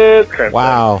 shit. It's Crimson.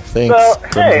 Wow, thanks. So, hey,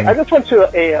 Crimson. I just went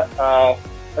to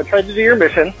I tried to do your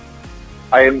mission.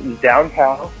 I am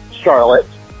downtown Charlotte.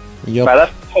 Yep. Met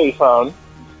a payphone.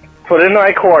 Put in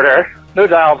my quarter. No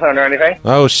dial tone or anything.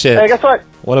 Oh, shit. And guess what?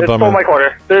 What a Just bummer. stole my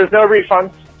quarter. There's no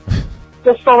refunds.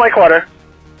 Just stole my quarter.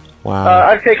 Wow.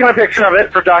 I've taken a picture of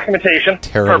it for documentation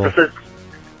Terrible. purposes.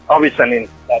 I'll be sending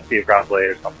that to you probably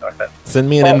or something like that. Send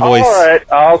me an invoice. All right.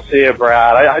 I'll see you,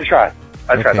 Brad. I tried.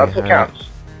 Okay, That's what all counts.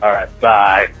 All right.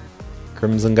 Bye.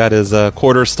 Crimson got his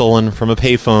quarter stolen from a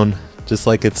payphone, just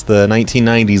like it's the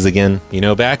 1990s again.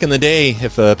 Back in the day,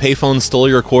 if a payphone stole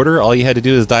your quarter, all you had to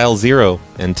do is dial 0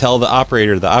 and tell the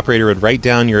operator. The operator would write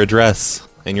down your address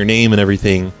and your name and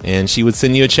everything, and she would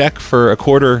send you a check for a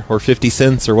quarter or 50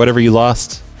 cents or whatever you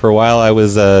lost. For a while, I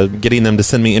was getting them to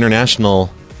send me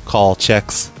international call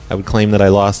checks. I would claim that I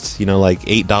lost, like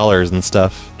 $8 and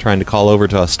stuff, trying to call over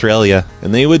to Australia.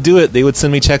 And they would do it. They would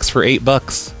send me checks for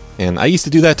 $8. And I used to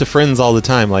do that to friends all the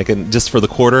time, like just for the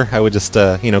quarter. I would just,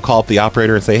 call up the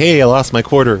operator and say, hey, I lost my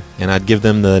quarter. And I'd give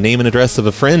them the name and address of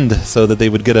a friend so that they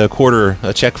would get a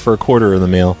check for a quarter in the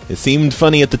mail. It seemed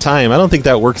funny at the time. I don't think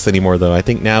that works anymore, though. I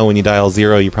think now when you dial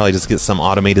 0, you probably just get some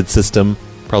automated system.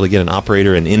 Probably get an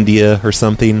operator in India or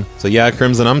something. So yeah,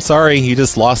 Crimson, I'm sorry. You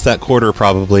just lost that quarter,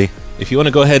 probably. If you want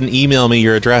to go ahead and email me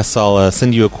your address, I'll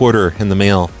send you a quarter in the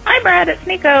mail. Hi, Brad. It's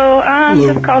Nico. I'm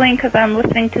just calling because I'm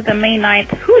listening to the May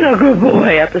 9th Who's a Good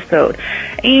Boy episode.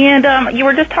 And you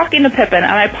were just talking to Pippin,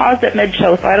 and I paused it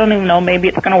mid-show, so I don't even know. Maybe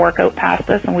it's going to work out past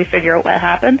this and we figure out what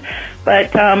happened.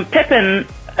 But Pippin,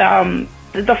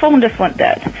 the phone just went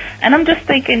dead. And I'm just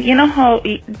thinking, you know how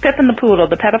Pippin the poodle,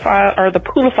 the pedophile, or the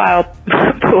poodlephile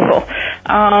poodle,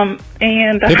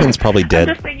 and Pippin's probably dead.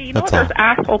 I'm just thinking, there's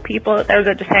asshole people out there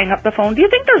that just hang up the phone. Do you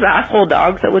think there's asshole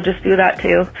dogs that would just do that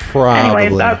too? Probably.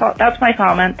 Anyways, that's my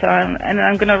comment, and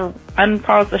I'm going to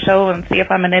unpause the show and see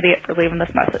if I'm an idiot for leaving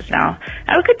this message now.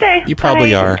 Have a good day. You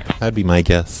probably Bye. are. That'd be my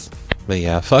guess. But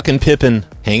yeah, fucking Pippin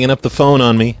hanging up the phone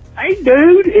on me. Hey,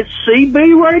 dude, it's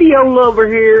CB Radio Lover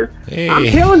here. Hey. I'm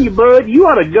telling you, bud, you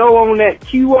ought to go on that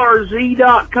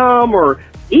QRZ.com or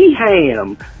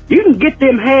E-Ham. You can get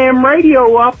them ham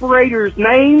radio operators'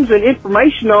 names and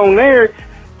information on there.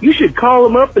 You should call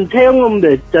them up and tell them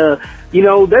that,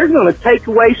 they're going to take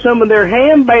away some of their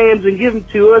ham bands and give them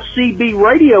to us CB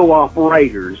radio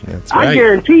operators. That's I right.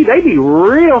 guarantee they'd be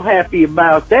real happy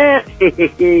about that.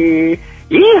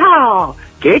 Yeehaw!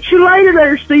 Catch you later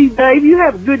there, Steve Dave. You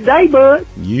have a good day, bud.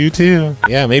 You too.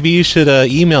 Yeah, maybe you should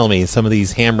email me some of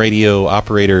these ham radio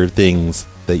operator things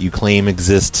that you claim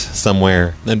exist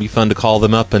somewhere. That'd be fun to call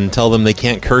them up and tell them they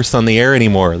can't curse on the air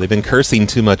anymore. They've been cursing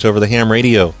too much over the ham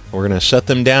radio. We're going to shut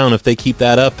them down if they keep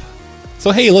that up.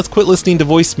 So hey, let's quit listening to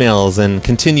voicemails and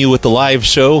continue with the live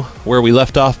show where we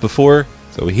left off before.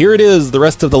 So here it is, the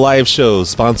rest of the live show,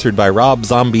 sponsored by Rob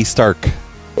Zombie Stark.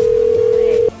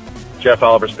 Jeff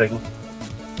Oliver speaking.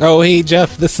 Oh, hey,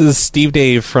 Jeff, this is Steve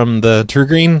Dave from the True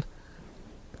Green.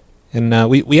 And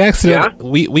we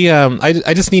accidentally,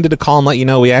 I just needed to call and let you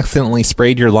know we accidentally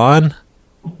sprayed your lawn.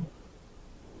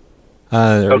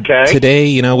 Okay.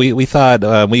 Today, we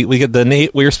thought we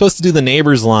were supposed to do the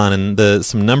neighbor's lawn, and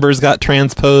some numbers got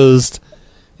transposed,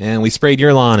 and we sprayed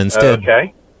your lawn instead.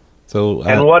 Okay. So.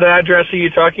 And what address are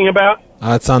you talking about?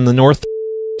 It's on the North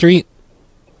Street.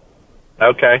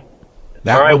 Okay.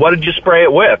 That All right. one. What did you spray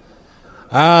it with?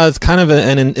 It's kind of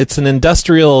it's an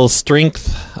industrial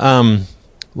strength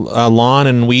lawn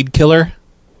and weed killer.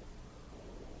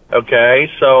 Okay.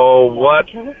 So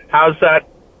how's that?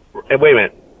 Wait a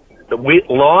minute. The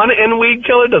lawn and weed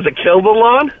killer? Does it kill the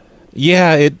lawn?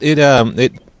 Yeah, it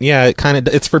kind of,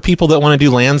 it's for people that want to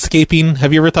do landscaping.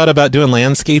 Have you ever thought about doing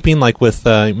landscaping, like with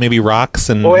maybe rocks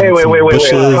and Wait.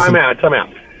 bushes? Time out.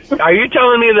 Are you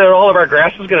telling me that all of our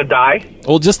grass is going to die?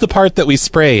 Well, just the part that we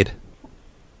sprayed.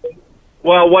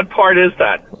 Well, what part is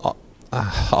that?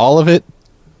 All of it.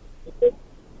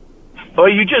 Well,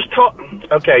 you just told...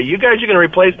 Okay, you guys are going to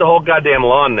replace the whole goddamn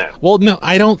lawn now. Well, no,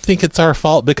 I don't think it's our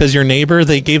fault because your neighbor,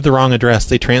 they gave the wrong address.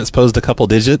 They transposed a couple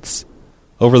digits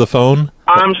over the phone.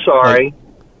 I'm sorry.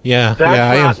 Yeah,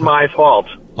 That's not my fault.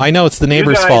 I know it's the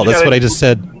neighbor's guys fault. That's gotta- what I just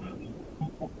said.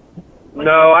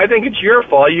 No, I think it's your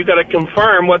fault. You got to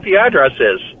confirm what the address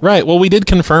is. Right. Well, we did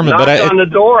confirm it, Knock but on the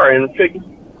door and...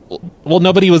 Well,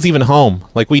 nobody was even home.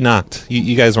 Like, we knocked.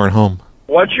 You guys weren't home.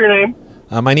 What's your name?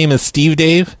 My name is Steve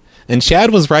Dave, and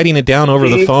Chad was writing it down over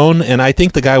the Steve? phone, and I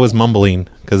think the guy was mumbling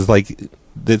because, like,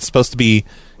 it's supposed to be,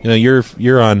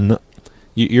 you're on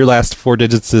your last four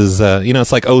digits is,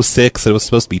 it's like 06. It was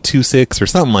supposed to be 26 or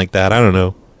something like that. I don't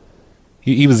know.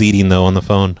 He was eating though on the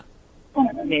phone.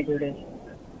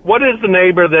 What is the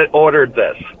neighbor that ordered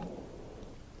this?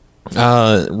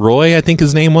 Roy, I think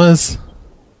his name was.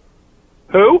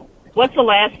 Who? What's the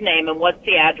last name and what's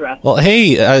the address? Well,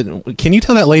 hey, can you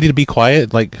tell that lady to be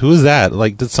quiet? Like, who is that?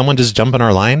 Like, did someone just jump on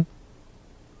our line?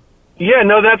 Yeah,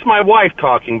 no, that's my wife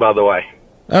talking, by the way.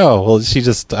 Oh, well, she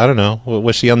just, I don't know.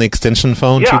 Was she on the extension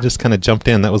phone? Yeah. She just kind of jumped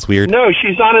in. That was weird. No,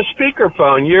 she's on a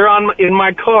speakerphone. You're in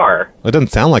my car. It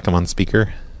doesn't sound like I'm on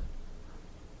speaker.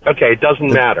 Okay, it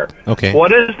doesn't matter. Okay.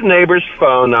 What is the neighbor's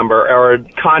phone number or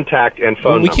contact and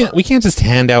phone number? We can't just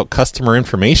hand out customer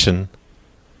information.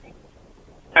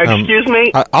 Excuse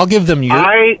me? I'll give them your...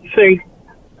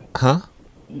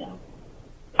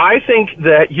 I think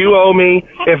that you owe me,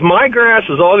 if my grass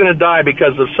is all going to die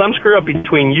because of some screw up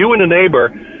between you and a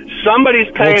neighbor, somebody's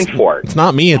paying for it. It's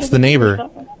not me, it's the neighbor.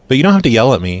 But you don't have to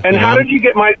yell at me. And how did you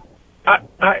get my...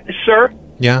 sir?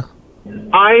 Yeah?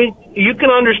 You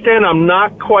can understand I'm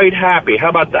not quite happy. How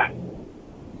about that?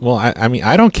 Well, I mean,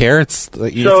 I don't care. It's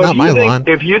not my lawn.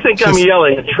 If you think I'm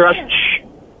yelling,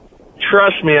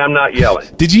 trust me, I'm not yelling.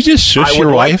 Did you just shush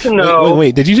your wife?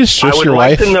 Wait, did you just shush your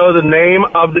wife? I would like to know the name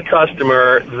of the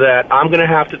customer that I'm going to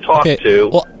have to talk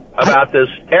to about this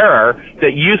error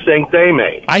that you think they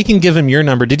made. I can give him your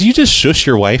number. Did you just shush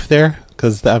your wife there?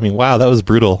 Because, I mean, wow, that was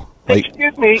brutal. Like,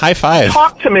 excuse me. High five.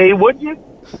 Talk to me, would you?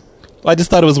 I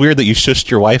just thought it was weird that you shushed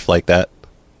your wife like that.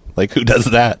 Like, who does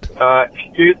that?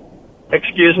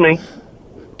 Excuse me.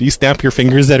 Do you snap your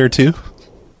fingers at her, too?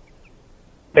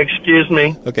 Excuse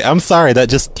me. Okay, I'm sorry. That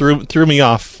just threw me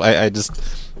off. I just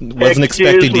wasn't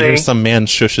expecting to hear some man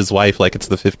shush his wife like it's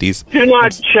the 50s. Do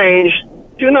not change.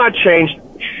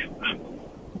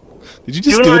 Did you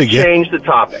just do it again? Do not change the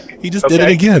topic. He just did it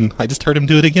again. I just heard him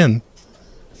do it again.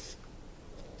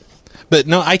 But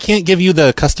no, I can't give you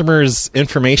the customer's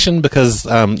information because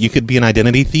you could be an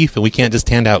identity thief, and we can't just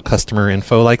hand out customer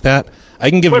info like that. I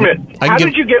can give. Wait a minute. How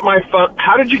did you get my phone?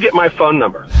 How did you get my phone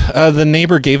number? The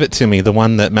neighbor gave it to me, the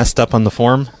one that messed up on the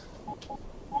form.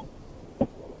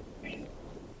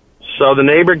 So the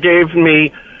neighbor gave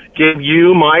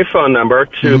you my phone number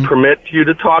to permit you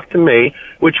to talk to me,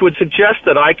 which would suggest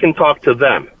that I can talk to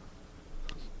them.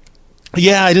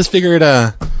 Yeah, I just figured,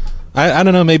 I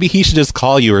don't know, maybe he should just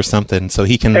call you or something so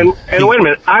he can... And wait a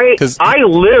minute, I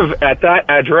live at that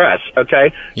address,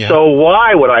 okay? Yeah. So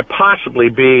why would I possibly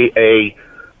be a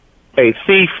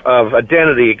thief of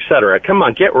identity, etc.? Come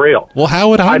on, get real. Well, how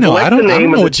would I know? Like I don't the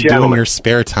name know of what the you do in gentleman. your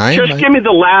spare time. Just give me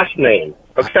the last name,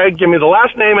 okay? Give me the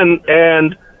last name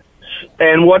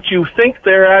and what you think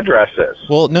their address is.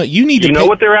 Well, no, you need to know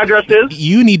what their address is?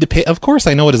 You need to pay... Of course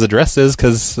I know what his address is,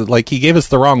 because, like, he gave us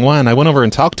the wrong one. I went over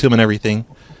and talked to him and everything.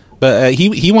 But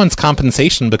he wants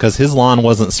compensation because his lawn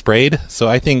wasn't sprayed, so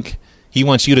I think he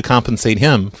wants you to compensate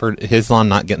him for his lawn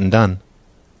not getting done.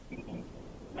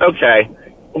 Okay.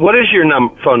 What is your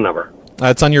phone number?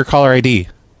 It's on your caller ID.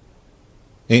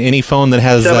 Any phone that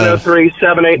has...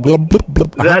 703-78...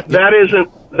 That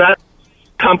isn't... That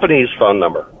company's phone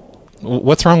number.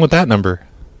 What's wrong with that number?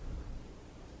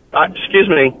 Excuse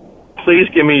me. Please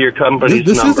give me your company's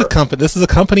This number. This is a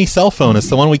company cell phone. It's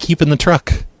the one we keep in the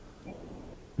truck.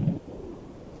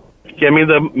 Give me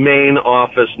the main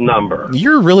office number.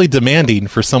 You're really demanding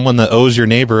for someone that owes your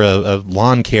neighbor a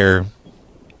lawn care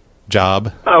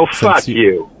job. Oh, fuck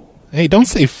you. Hey, don't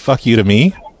say fuck you to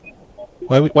me.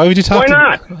 Why would you talk Why to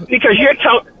not? Because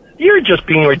you're just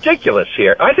being ridiculous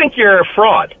here. I think you're a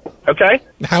fraud, okay?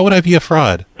 How would I be a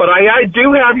fraud? But I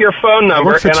do have your phone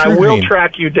number, and I will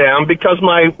track you down because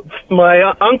my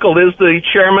uncle is the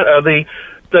chairman of the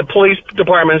police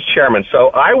department's chairman. So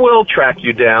I will track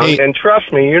you down, and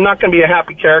trust me, you're not going to be a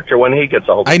happy character when he gets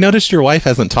a hold of you. I noticed your wife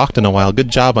hasn't talked in a while. Good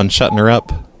job on shutting her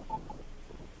up.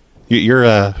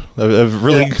 You're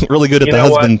really good at the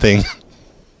husband thing.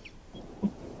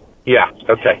 Yeah.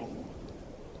 Okay.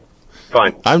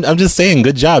 Fine. I'm just saying,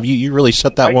 good job. You really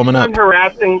shut that woman up.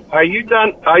 Harassing? Are you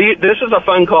done? This is a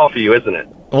fun call for you, isn't it?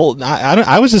 Well,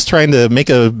 I was just trying to make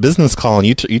a business call, and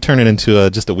you turn it into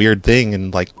just a weird thing,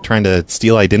 and like trying to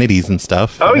steal identities and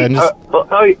stuff. Oh,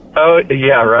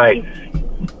 yeah, right.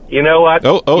 You know what?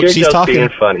 Oh, You're she's just talking. Being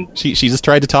funny. She just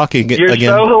tried to talk again. You're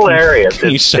so hilarious.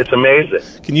 It's amazing.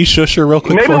 Can you shush her real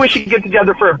quick? Maybe we should get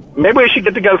together for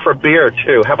a beer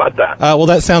too. How about that? Well,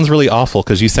 that sounds really awful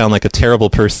because you sound like a terrible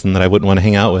person that I wouldn't want to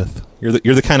hang out with. You're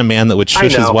the kind of man that would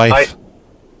shush his wife.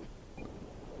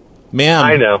 Ma'am,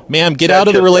 I know. Ma'am, get out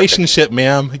of the relationship,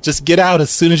 ma'am. Just get out as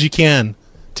soon as you can.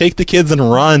 Take the kids and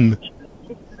run.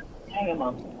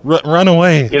 Run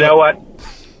away. You know what?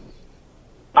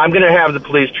 I'm going to have the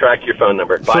police track your phone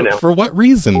number. Bye now. For what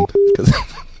reason?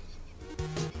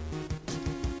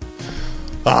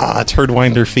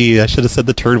 Turdwinder fee. I should have said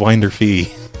the Turdwinder fee.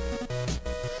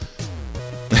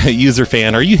 User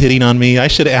fan, are you hitting on me? I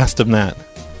should have asked him that.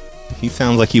 He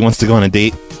sounds like he wants to go on a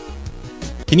date.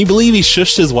 Can you believe he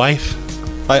shushed his wife?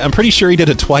 I'm pretty sure he did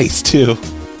it twice, too.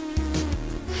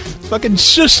 Fucking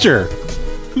shushed her.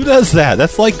 Who does that?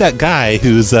 That's like that guy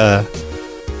who's,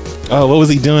 what was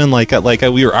he doing?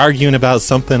 We were arguing about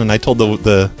something, and I told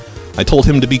I told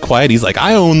him to be quiet. He's like,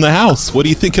 I own the house. What do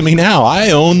you think of me now?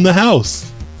 I own the house.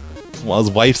 While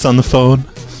his wife's on the phone,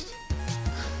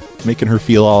 making her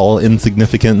feel all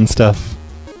insignificant and stuff.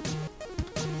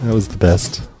 That was the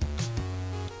best.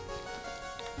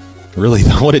 Really,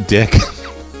 though, what a dick.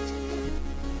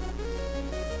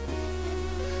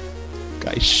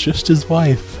 Guy shushed his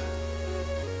wife.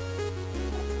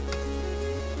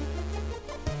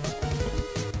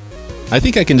 I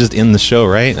think I can just end the show,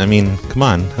 right? I mean, come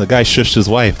on. The guy shushed his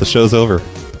wife. The show's over.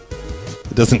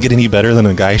 It doesn't get any better than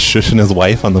a guy shushing his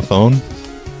wife on the phone.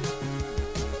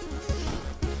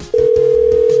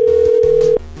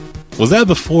 Was that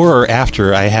before or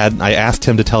after I asked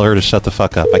him to tell her to shut the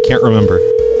fuck up? I can't remember.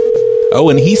 Oh,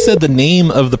 and he said the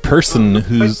name of the person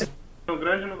who's...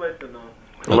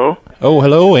 Hello? Oh,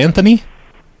 hello, Anthony?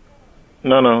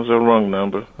 No, it's the wrong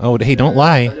number. Oh, hey, don't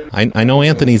lie. I know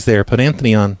Anthony's there. Put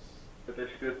Anthony on. This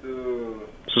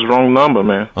is the wrong number,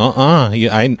 man.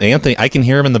 Anthony, I can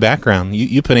hear him in the background.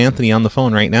 You put Anthony on the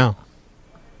phone right now.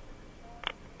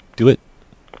 Do it.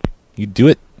 You do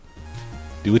it.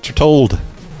 Do what you're told.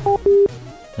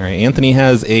 Alright, Anthony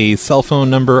has a cell phone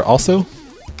number also.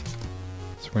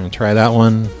 So we're going to try that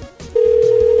one.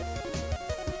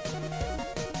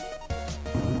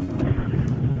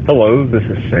 Hello, this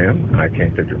is Sam. I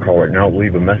can't take your call right now.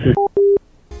 Leave a message.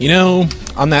 You know,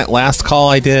 on that last call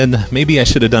I did, maybe I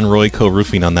should have done Royco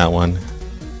Roofing on that one.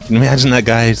 Can you imagine that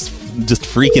guy just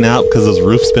freaking out because his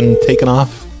roof's been taken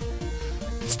off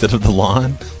instead of the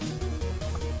lawn?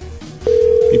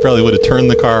 He probably would have turned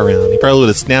the car around. He probably would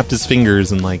have snapped his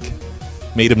fingers and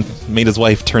made his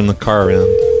wife turn the car around.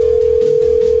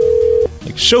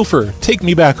 Like, chauffeur, take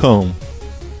me back home.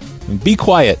 And be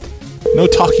quiet. No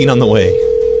talking on the way.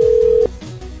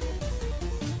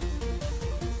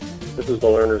 This is the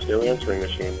Learner's New Answering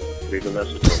Machine. Leave a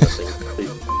message on the thing.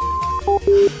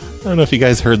 I don't know if you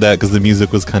guys heard that because the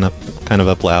music was kind of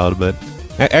up loud, but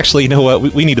actually, you know what?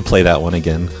 We need to play that one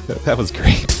again. That was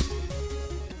great.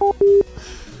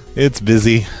 It's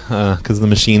busy because the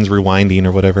machine's rewinding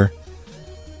or whatever.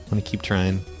 I'm going to keep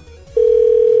trying.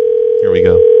 Here we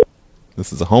go.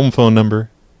 This is a home phone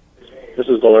number. This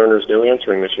is the learner's new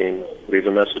answering machine. Leave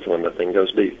a message when the thing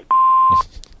goes beep.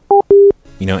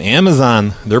 You know,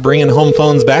 Amazon, they're bringing home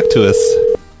phones back to us.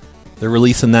 They're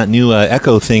releasing that new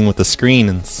Echo thing with the screen,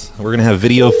 and we're going to have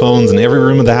video phones in every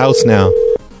room of the house now.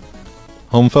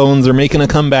 Home phones are making a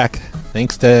comeback,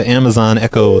 thanks to Amazon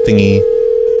Echo thingy,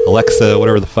 Alexa,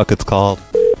 whatever the fuck it's called.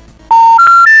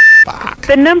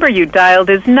 The number you dialed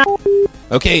is not...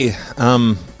 Okay,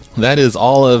 that is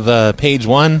all of page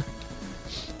 1.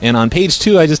 And on page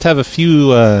 2, I just have a few,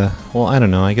 well, I don't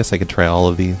know, I guess I could try all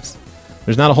of these.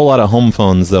 There's not a whole lot of home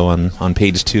phones, though, on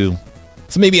page 2.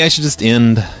 So maybe I should just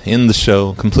end the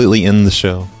show, completely end the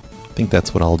show. I think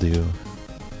that's what I'll do.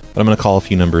 But I'm going to call a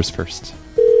few numbers first.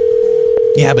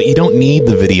 Yeah, but you don't need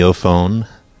the video phone.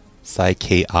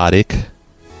 Psychotic.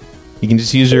 You can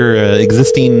just use your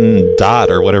existing Dot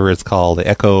or whatever it's called, the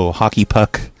Echo Hockey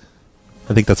Puck.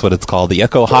 I think that's what it's called, the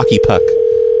Echo Hockey Puck.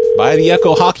 Buy the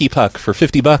Echo Hockey Puck for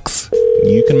 $50.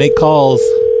 You can make calls.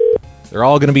 They're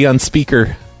all going to be on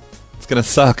speaker. It's going to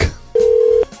suck.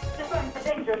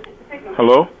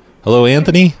 Hello? Hello,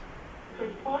 Anthony?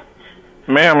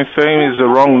 Ma'am, I'm saying it's the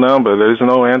wrong number. There is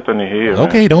no Anthony here.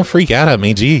 Okay, don't freak out at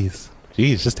me. Jeez,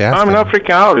 just ask. I'm not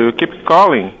freaking out. You keep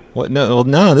calling. What? No, well,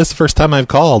 no. This is the first time I've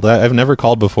called. I've never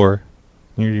called before.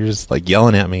 You're just like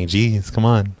yelling at me. Jeez, come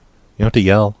on. You don't have to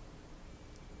yell.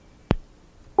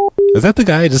 Is that the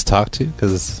guy I just talked to?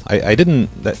 Because I didn't...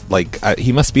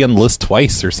 he must be on the list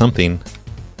twice or something.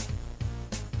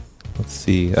 Let's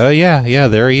see. Oh, yeah,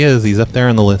 there he is. He's up there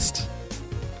on the list.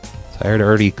 So I had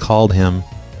already called him.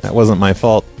 That wasn't my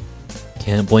fault.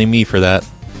 Can't blame me for that.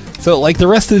 So, like the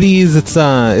rest of these, it's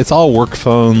all work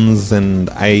phones, and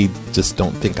I just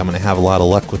don't think I'm going to have a lot of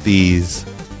luck with these.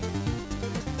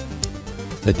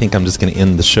 I think I'm just going to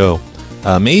end the show.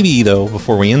 Maybe, though,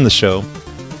 before we end the show,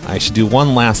 I should do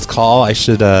one last call. I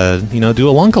should, do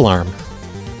a lunk alarm.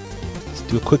 Let's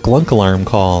do a quick lunk alarm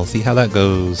call. See how that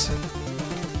goes.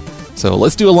 So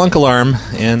let's do a lunk alarm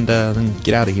and then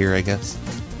get out of here, I guess.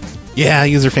 Yeah,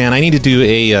 user fan. I need to do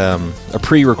a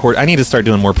pre-record. I need to start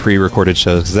doing more pre-recorded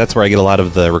shows because that's where I get a lot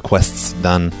of the requests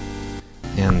done.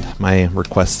 And my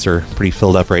requests are pretty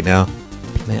filled up right now.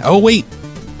 Oh wait,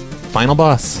 final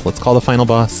boss. Let's call the final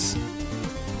boss.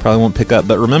 Probably won't pick up,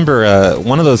 but remember,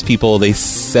 one of those people, they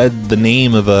said the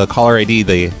name of a caller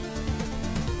ID.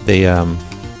 Yeah.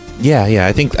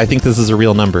 I think this is a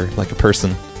real number, like a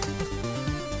person.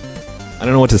 I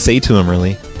don't know what to say to him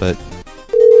really, but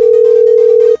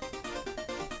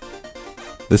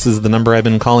this is the number I've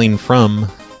been calling from.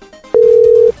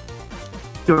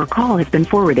 Your call has been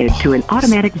forwarded to an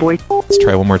automatic voice. Let's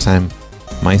try one more time.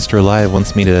 Maestro Live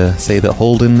wants me to say that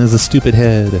Holden is a stupid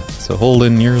head. So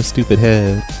Holden, you're a stupid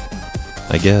head.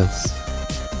 I guess.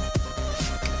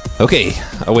 Okay.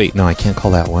 Oh wait, no, I can't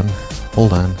call that one.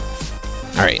 Hold on.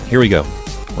 Alright, here we go.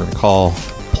 We're gonna call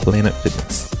Planet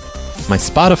Fitness. My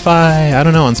Spotify, I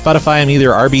don't know, on Spotify I'm either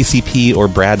RBCP or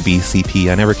Brad BCP.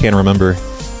 I never can remember.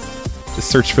 Just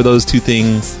search for those two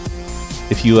things.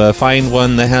 If you find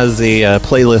one that has a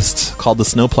playlist called The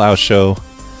Snowplow Show,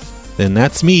 then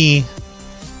that's me.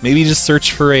 Maybe just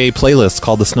search for a playlist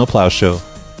called The Snowplow Show,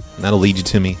 and that'll lead you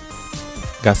to me.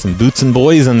 Got some Boots and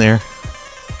Boys in there.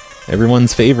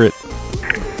 Everyone's favorite.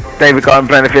 Thank you for calling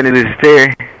Planet Fitness. This is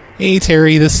Terry. Hey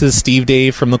Terry, this is Steve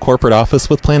Dave from the corporate office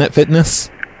with Planet Fitness.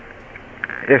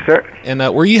 Yes, sir. And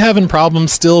were you having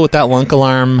problems still with that lunk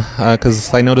alarm?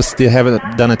 Because I noticed you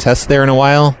haven't done a test there in a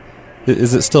while.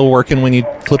 Is it still working when you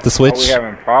flip the switch? Are we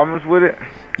having problems with it?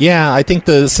 Yeah, I think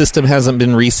the system hasn't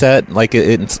been reset. Like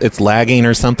it's lagging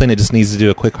or something. It just needs to do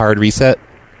a quick hard reset.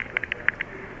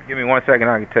 Give me 1 second.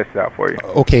 I can test it out for you.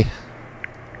 Okay.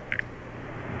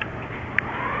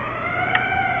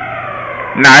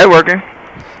 Nah, it's working.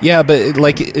 Yeah, but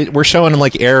we're showing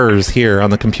like errors here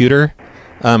on the computer.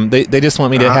 They just want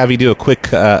me to have you do a quick.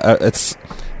 It's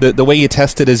the way you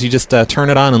test it is you just turn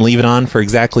it on and leave it on for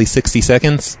exactly 60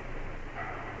 seconds.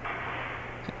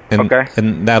 And, okay.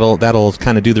 And that'll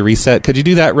kind of do the reset. Could you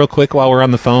do that real quick while we're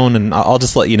on the phone, and I'll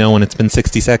just let you know when it's been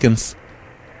 60 seconds,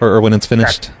 or when it's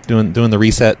finished doing the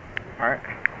reset. All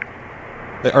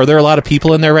right. Are there a lot of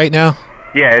people in there right now?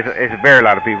 Yeah, it's a very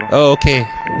lot of people. Oh, okay.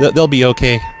 They'll be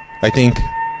okay, I think.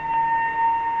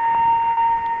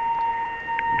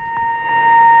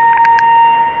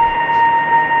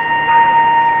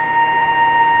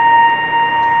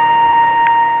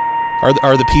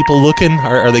 Are the people looking?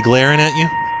 Are they glaring at you?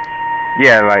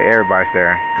 Yeah, like everybody's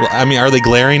there. Well, I mean, are they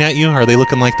glaring at you? Are they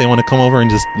looking like they want to come over and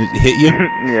just hit you?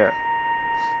 Yeah.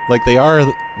 Like they are?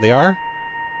 They are?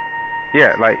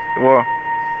 Yeah, like, well,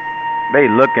 they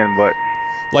looking, but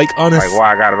like on like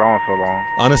why I got it on so long.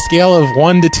 On a scale of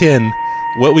 1 to 10,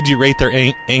 what would you rate their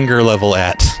anger level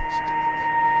at?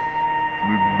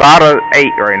 About a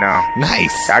 8 right now.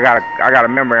 Nice. I got a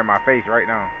member in my face right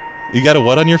now. You got a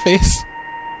what on your face?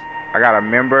 I got a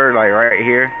member like right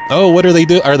here. Oh, what are they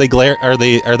do? Are they Are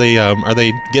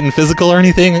they getting physical or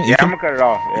anything? Yeah, I'm gonna cut it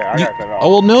off. Yeah, I gotta cut it off. Oh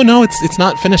well, no, it's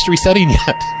not finished resetting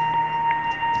yet.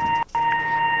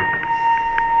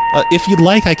 If you'd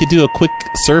like, I could do a quick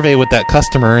survey with that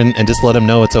customer and just let him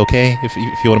know it's okay if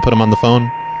you want to put him on the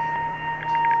phone.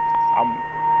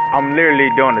 I'm literally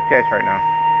doing the test right now.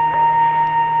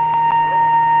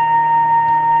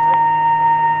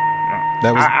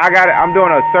 I got it. I'm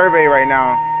doing a survey right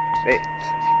now. Is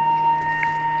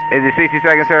it 60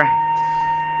 seconds, sir?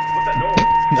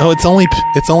 No, it's only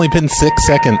been 6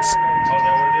 seconds.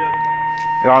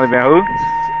 It's only been who?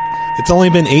 It's only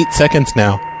been 8 seconds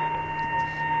now.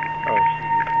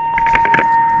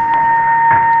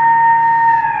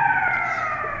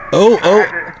 Oh.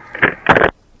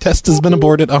 Test has been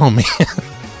aborted. Oh, man.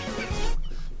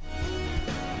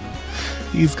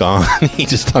 He's gone. He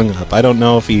just hung up. I don't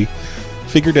know if he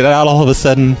figured it out all of a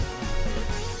sudden.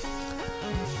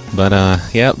 But,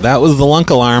 yeah, that was the lunk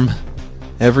alarm.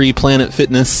 Every Planet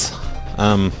Fitness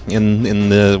in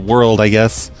the world, I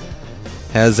guess,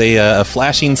 has a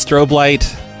flashing strobe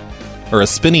light, or a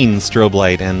spinning strobe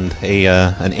light, and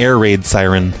an air raid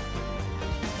siren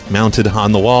mounted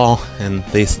on the wall, and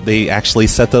they actually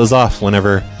set those off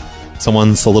whenever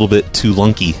someone's a little bit too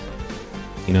lunky.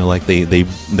 You know, like they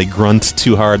grunt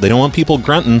too hard. They don't want people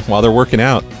grunting while they're working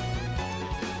out.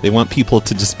 They want people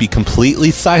to just be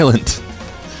completely silent.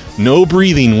 No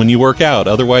breathing when you work out,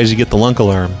 otherwise you get the lunk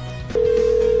alarm.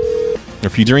 Or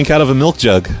if you drink out of a milk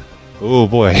jug, oh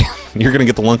boy, you're gonna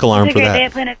get the lunk alarm for Great that. day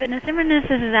at Planet Fitness Inverness.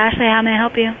 This is Ashley. How may I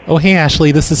help you? Oh, hey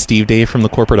Ashley, this is Steve Dave from the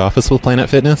corporate office with Planet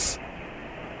Fitness.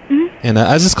 And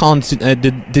I was just calling.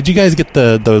 Did you guys get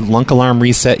the lunk alarm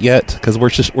reset yet? Because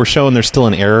we're showing there's still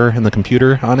an error in the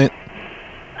computer on it.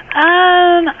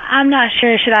 I'm not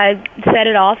sure. Should I set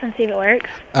it off and see if it works?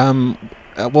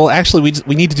 Well, actually,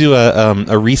 we need to do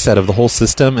a reset of the whole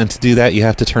system, and to do that, you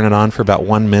have to turn it on for about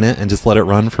 1 minute and just let it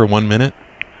run for 1 minute.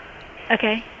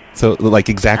 Okay. So, like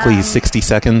exactly 60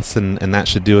 seconds, and that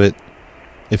should do it.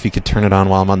 If you could turn it on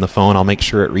while I'm on the phone, I'll make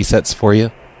sure it resets for you.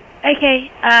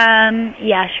 Okay.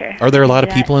 Yeah, sure. Are there a lot of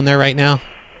people in there right now?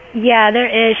 Yeah, there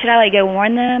is. Should I go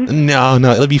warn them? No,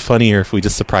 it'll be funnier if we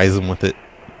just surprise them with it.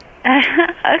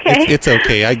 Okay. It's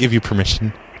okay. I give you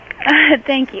permission.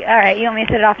 Thank you. All right. You want me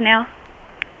to set it off now?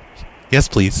 Yes,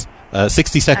 please.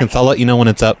 60 seconds. Okay. I'll let you know when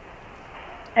it's up.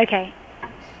 Okay.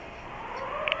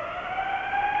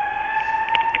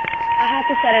 I have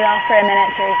to set it off for a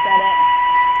minute to reset it.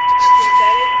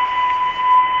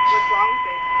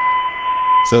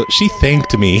 So she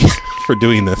thanked me for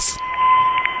doing this.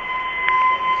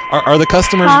 Are the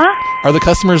customers? Huh? Are the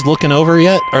customers looking over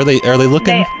yet? Are they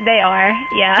looking? They are.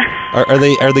 Yeah. Are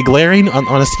they glaring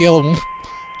on a scale of?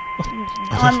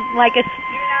 On like it's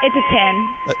a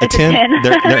 10. A 10.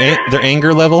 Their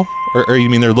anger level, or you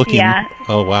mean they're looking? Yeah.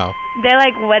 Oh wow. They're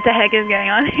like, what the heck is going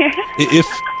on here?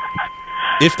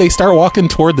 If they start walking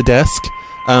toward the desk,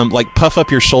 like puff up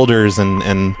your shoulders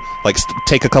and like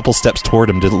take a couple steps toward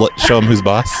him to show him who's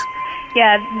boss.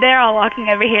 Yeah, they're all walking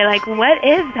over here like, what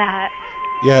is that?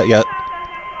 Yeah.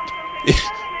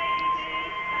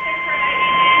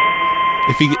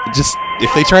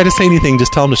 If they try to say anything,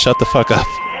 just tell them to shut the fuck up.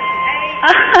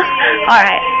 All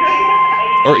right.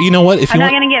 Or you know what? I'm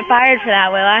not gonna get fired for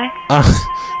that, will I?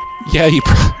 Yeah, you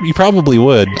probably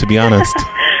would, to be honest.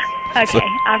 Okay, So-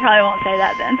 I probably won't say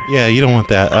that then. Yeah, you don't want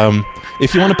that.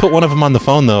 If you want to put one of them on the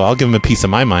phone, though, I'll give them a piece of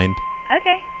my mind.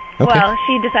 Okay. Well,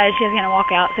 she decided she was gonna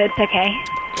walk out, so it's okay.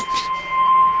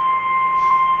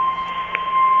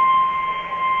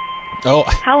 Oh,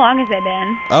 How long has it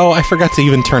been? I forgot to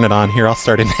even turn it on. Here, I'll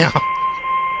start it now.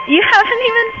 You haven't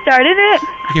even started it?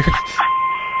 Here.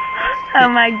 Oh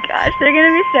my gosh, they're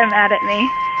gonna be so mad at me.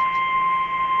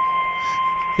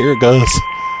 Here it goes.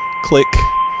 Click.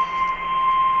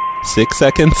 6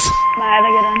 seconds. Bye, have a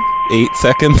good one. 8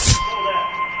 seconds.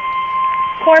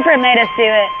 Corporate made us do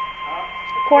it.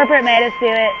 Corporate made us do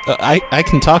it. I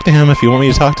can talk to him if you want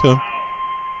me to talk to him.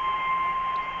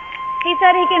 He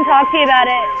said he can talk to you about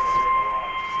it.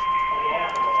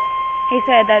 He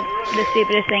said that's the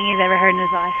stupidest thing he's ever heard in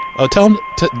his life. Oh, tell him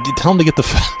to get the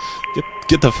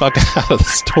fuck out of the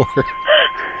store.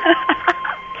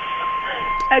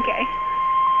 Okay.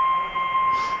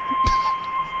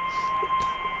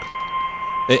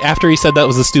 After he said that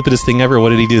was the stupidest thing ever, what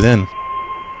did he do then?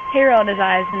 He rolled his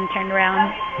eyes and turned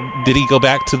around. Did he go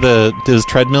back to his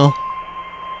treadmill?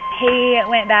 He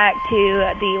went back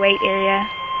to the weight area.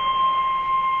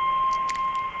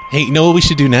 Hey, you know what we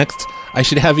should do next? I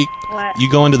should have you What? you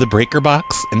go into the breaker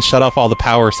box and shut off all the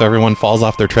power so everyone falls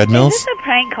off their treadmills. Is this a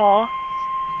prank call?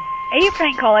 Are you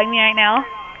prank calling me right now?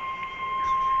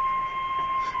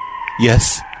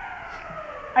 Yes.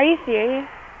 Are you serious?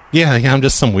 Yeah, I'm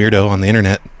just some weirdo on the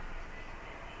internet.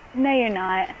 No, you're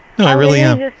not. No, I really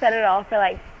am. just set it off for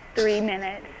like 3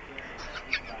 minutes.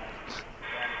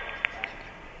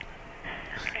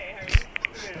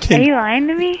 Are you lying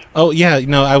to me? Oh, yeah,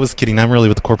 no, I was kidding. I'm really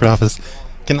with the corporate office.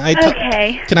 Can I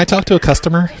Okay. Can I talk to a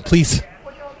customer, please?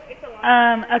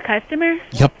 A customer?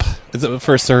 Yep. Is it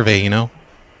for a survey, you know?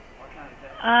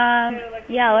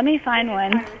 Yeah, let me find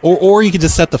one. Or you could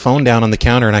just set the phone down on the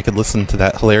counter and I could listen to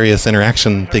that hilarious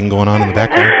interaction thing going on in the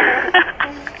background.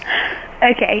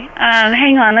 Okay.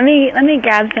 Hang on. Let me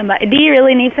grab somebody. Do you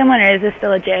really need someone, or is this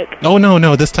still a joke? Oh,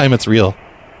 no, this time it's real.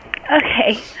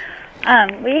 Okay.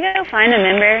 Will you go find a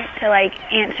member to like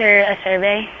answer a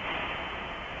survey?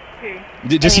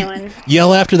 Just Anyone?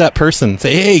 yell after that person.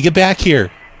 Say, hey, get back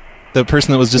here. The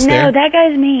person that was just there. No, that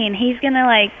guy's mean. He's gonna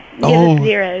like give Oh. us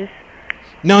zeros.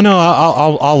 No,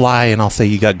 I'll lie and I'll say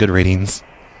you got good ratings.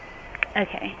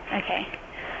 Okay.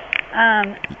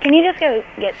 Can you just go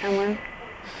get someone?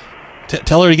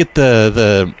 Tell her to get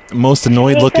the most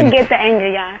annoyed He looking. can get the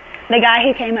angry guy. The guy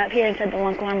who came up here and said the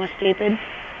lunk alarm was stupid.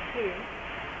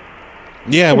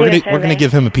 Yeah, to we're do a gonna survey.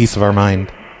 give him a piece of our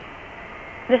mind.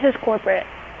 This is corporate.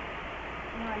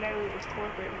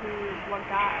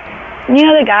 You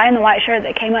know the guy in the white shirt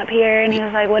that came up here and he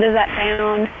was like, "What is that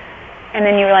sound?" And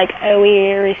then you were like, "Oh,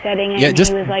 we're resetting it." Yeah, and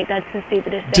just- he was like, "That's the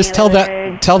stupidest thing." Just I've tell ever that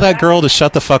heard." tell that girl to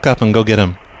shut the fuck up and go get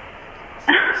him.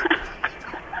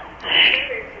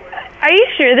 Are you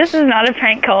sure this is not a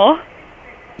prank call?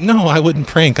 No, I wouldn't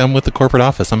prank. I'm with the corporate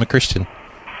office. I'm a Christian.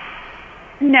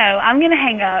 No, I'm gonna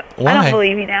hang up. Why? I don't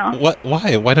believe you now. What?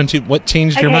 Why? Why don't you? What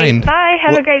changed your Okay, mind? bye.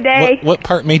 Have a great day. What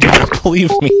part made you not believe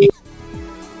me?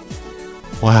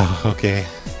 Wow. Okay.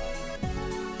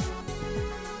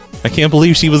 I can't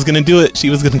believe she was gonna do it.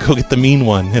 She was gonna go get the mean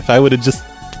one. If I would have just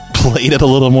played it a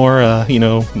little more,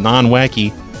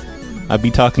 non-wacky, I'd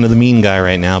be talking to the mean guy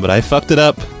right now. But I fucked it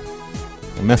up.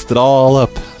 I messed it all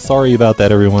up. Sorry about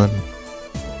that, everyone.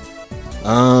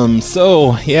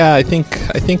 So yeah, I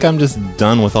think I'm just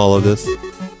done with all of this.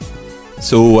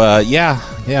 So yeah.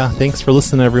 Thanks for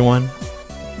listening, everyone.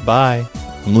 Bye.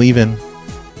 I'm leaving.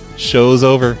 Show's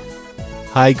over.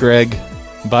 Hi, Greg.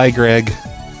 Bye, Greg.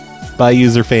 Bye,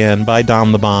 User Fan. Bye,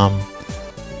 Dom the Bomb.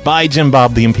 Bye, Jim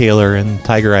Bob the Impaler and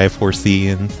Tiger Eye 4C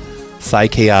and Psy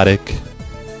Chaotic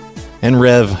and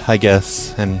Rev, I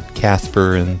guess, and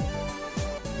Casper and.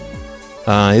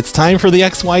 It's time for the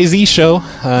XYZ show.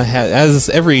 As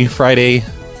every Friday,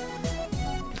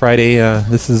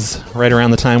 this is right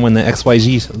around the time when the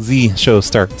XYZ show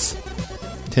starts,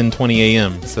 10:20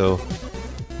 a.m. So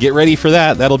get ready for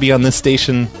that. That'll be on this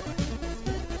station.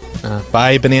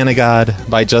 Bye, Banana God.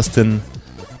 Bye, Justin.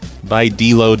 Bye,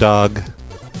 D-Lo Dog.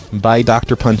 Bye,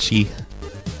 Dr. Punchy.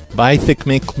 Bye, Thick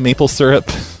Maple Syrup.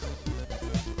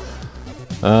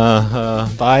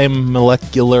 Bye,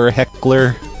 Molecular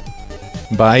Heckler.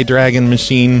 Bye, Dragon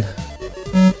Machine.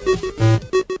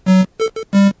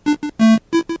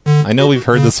 I know we've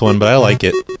heard this one, but I like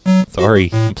it. Sorry,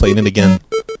 I'm playing it again.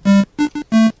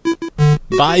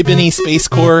 Bye, Benny Space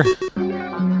Corps.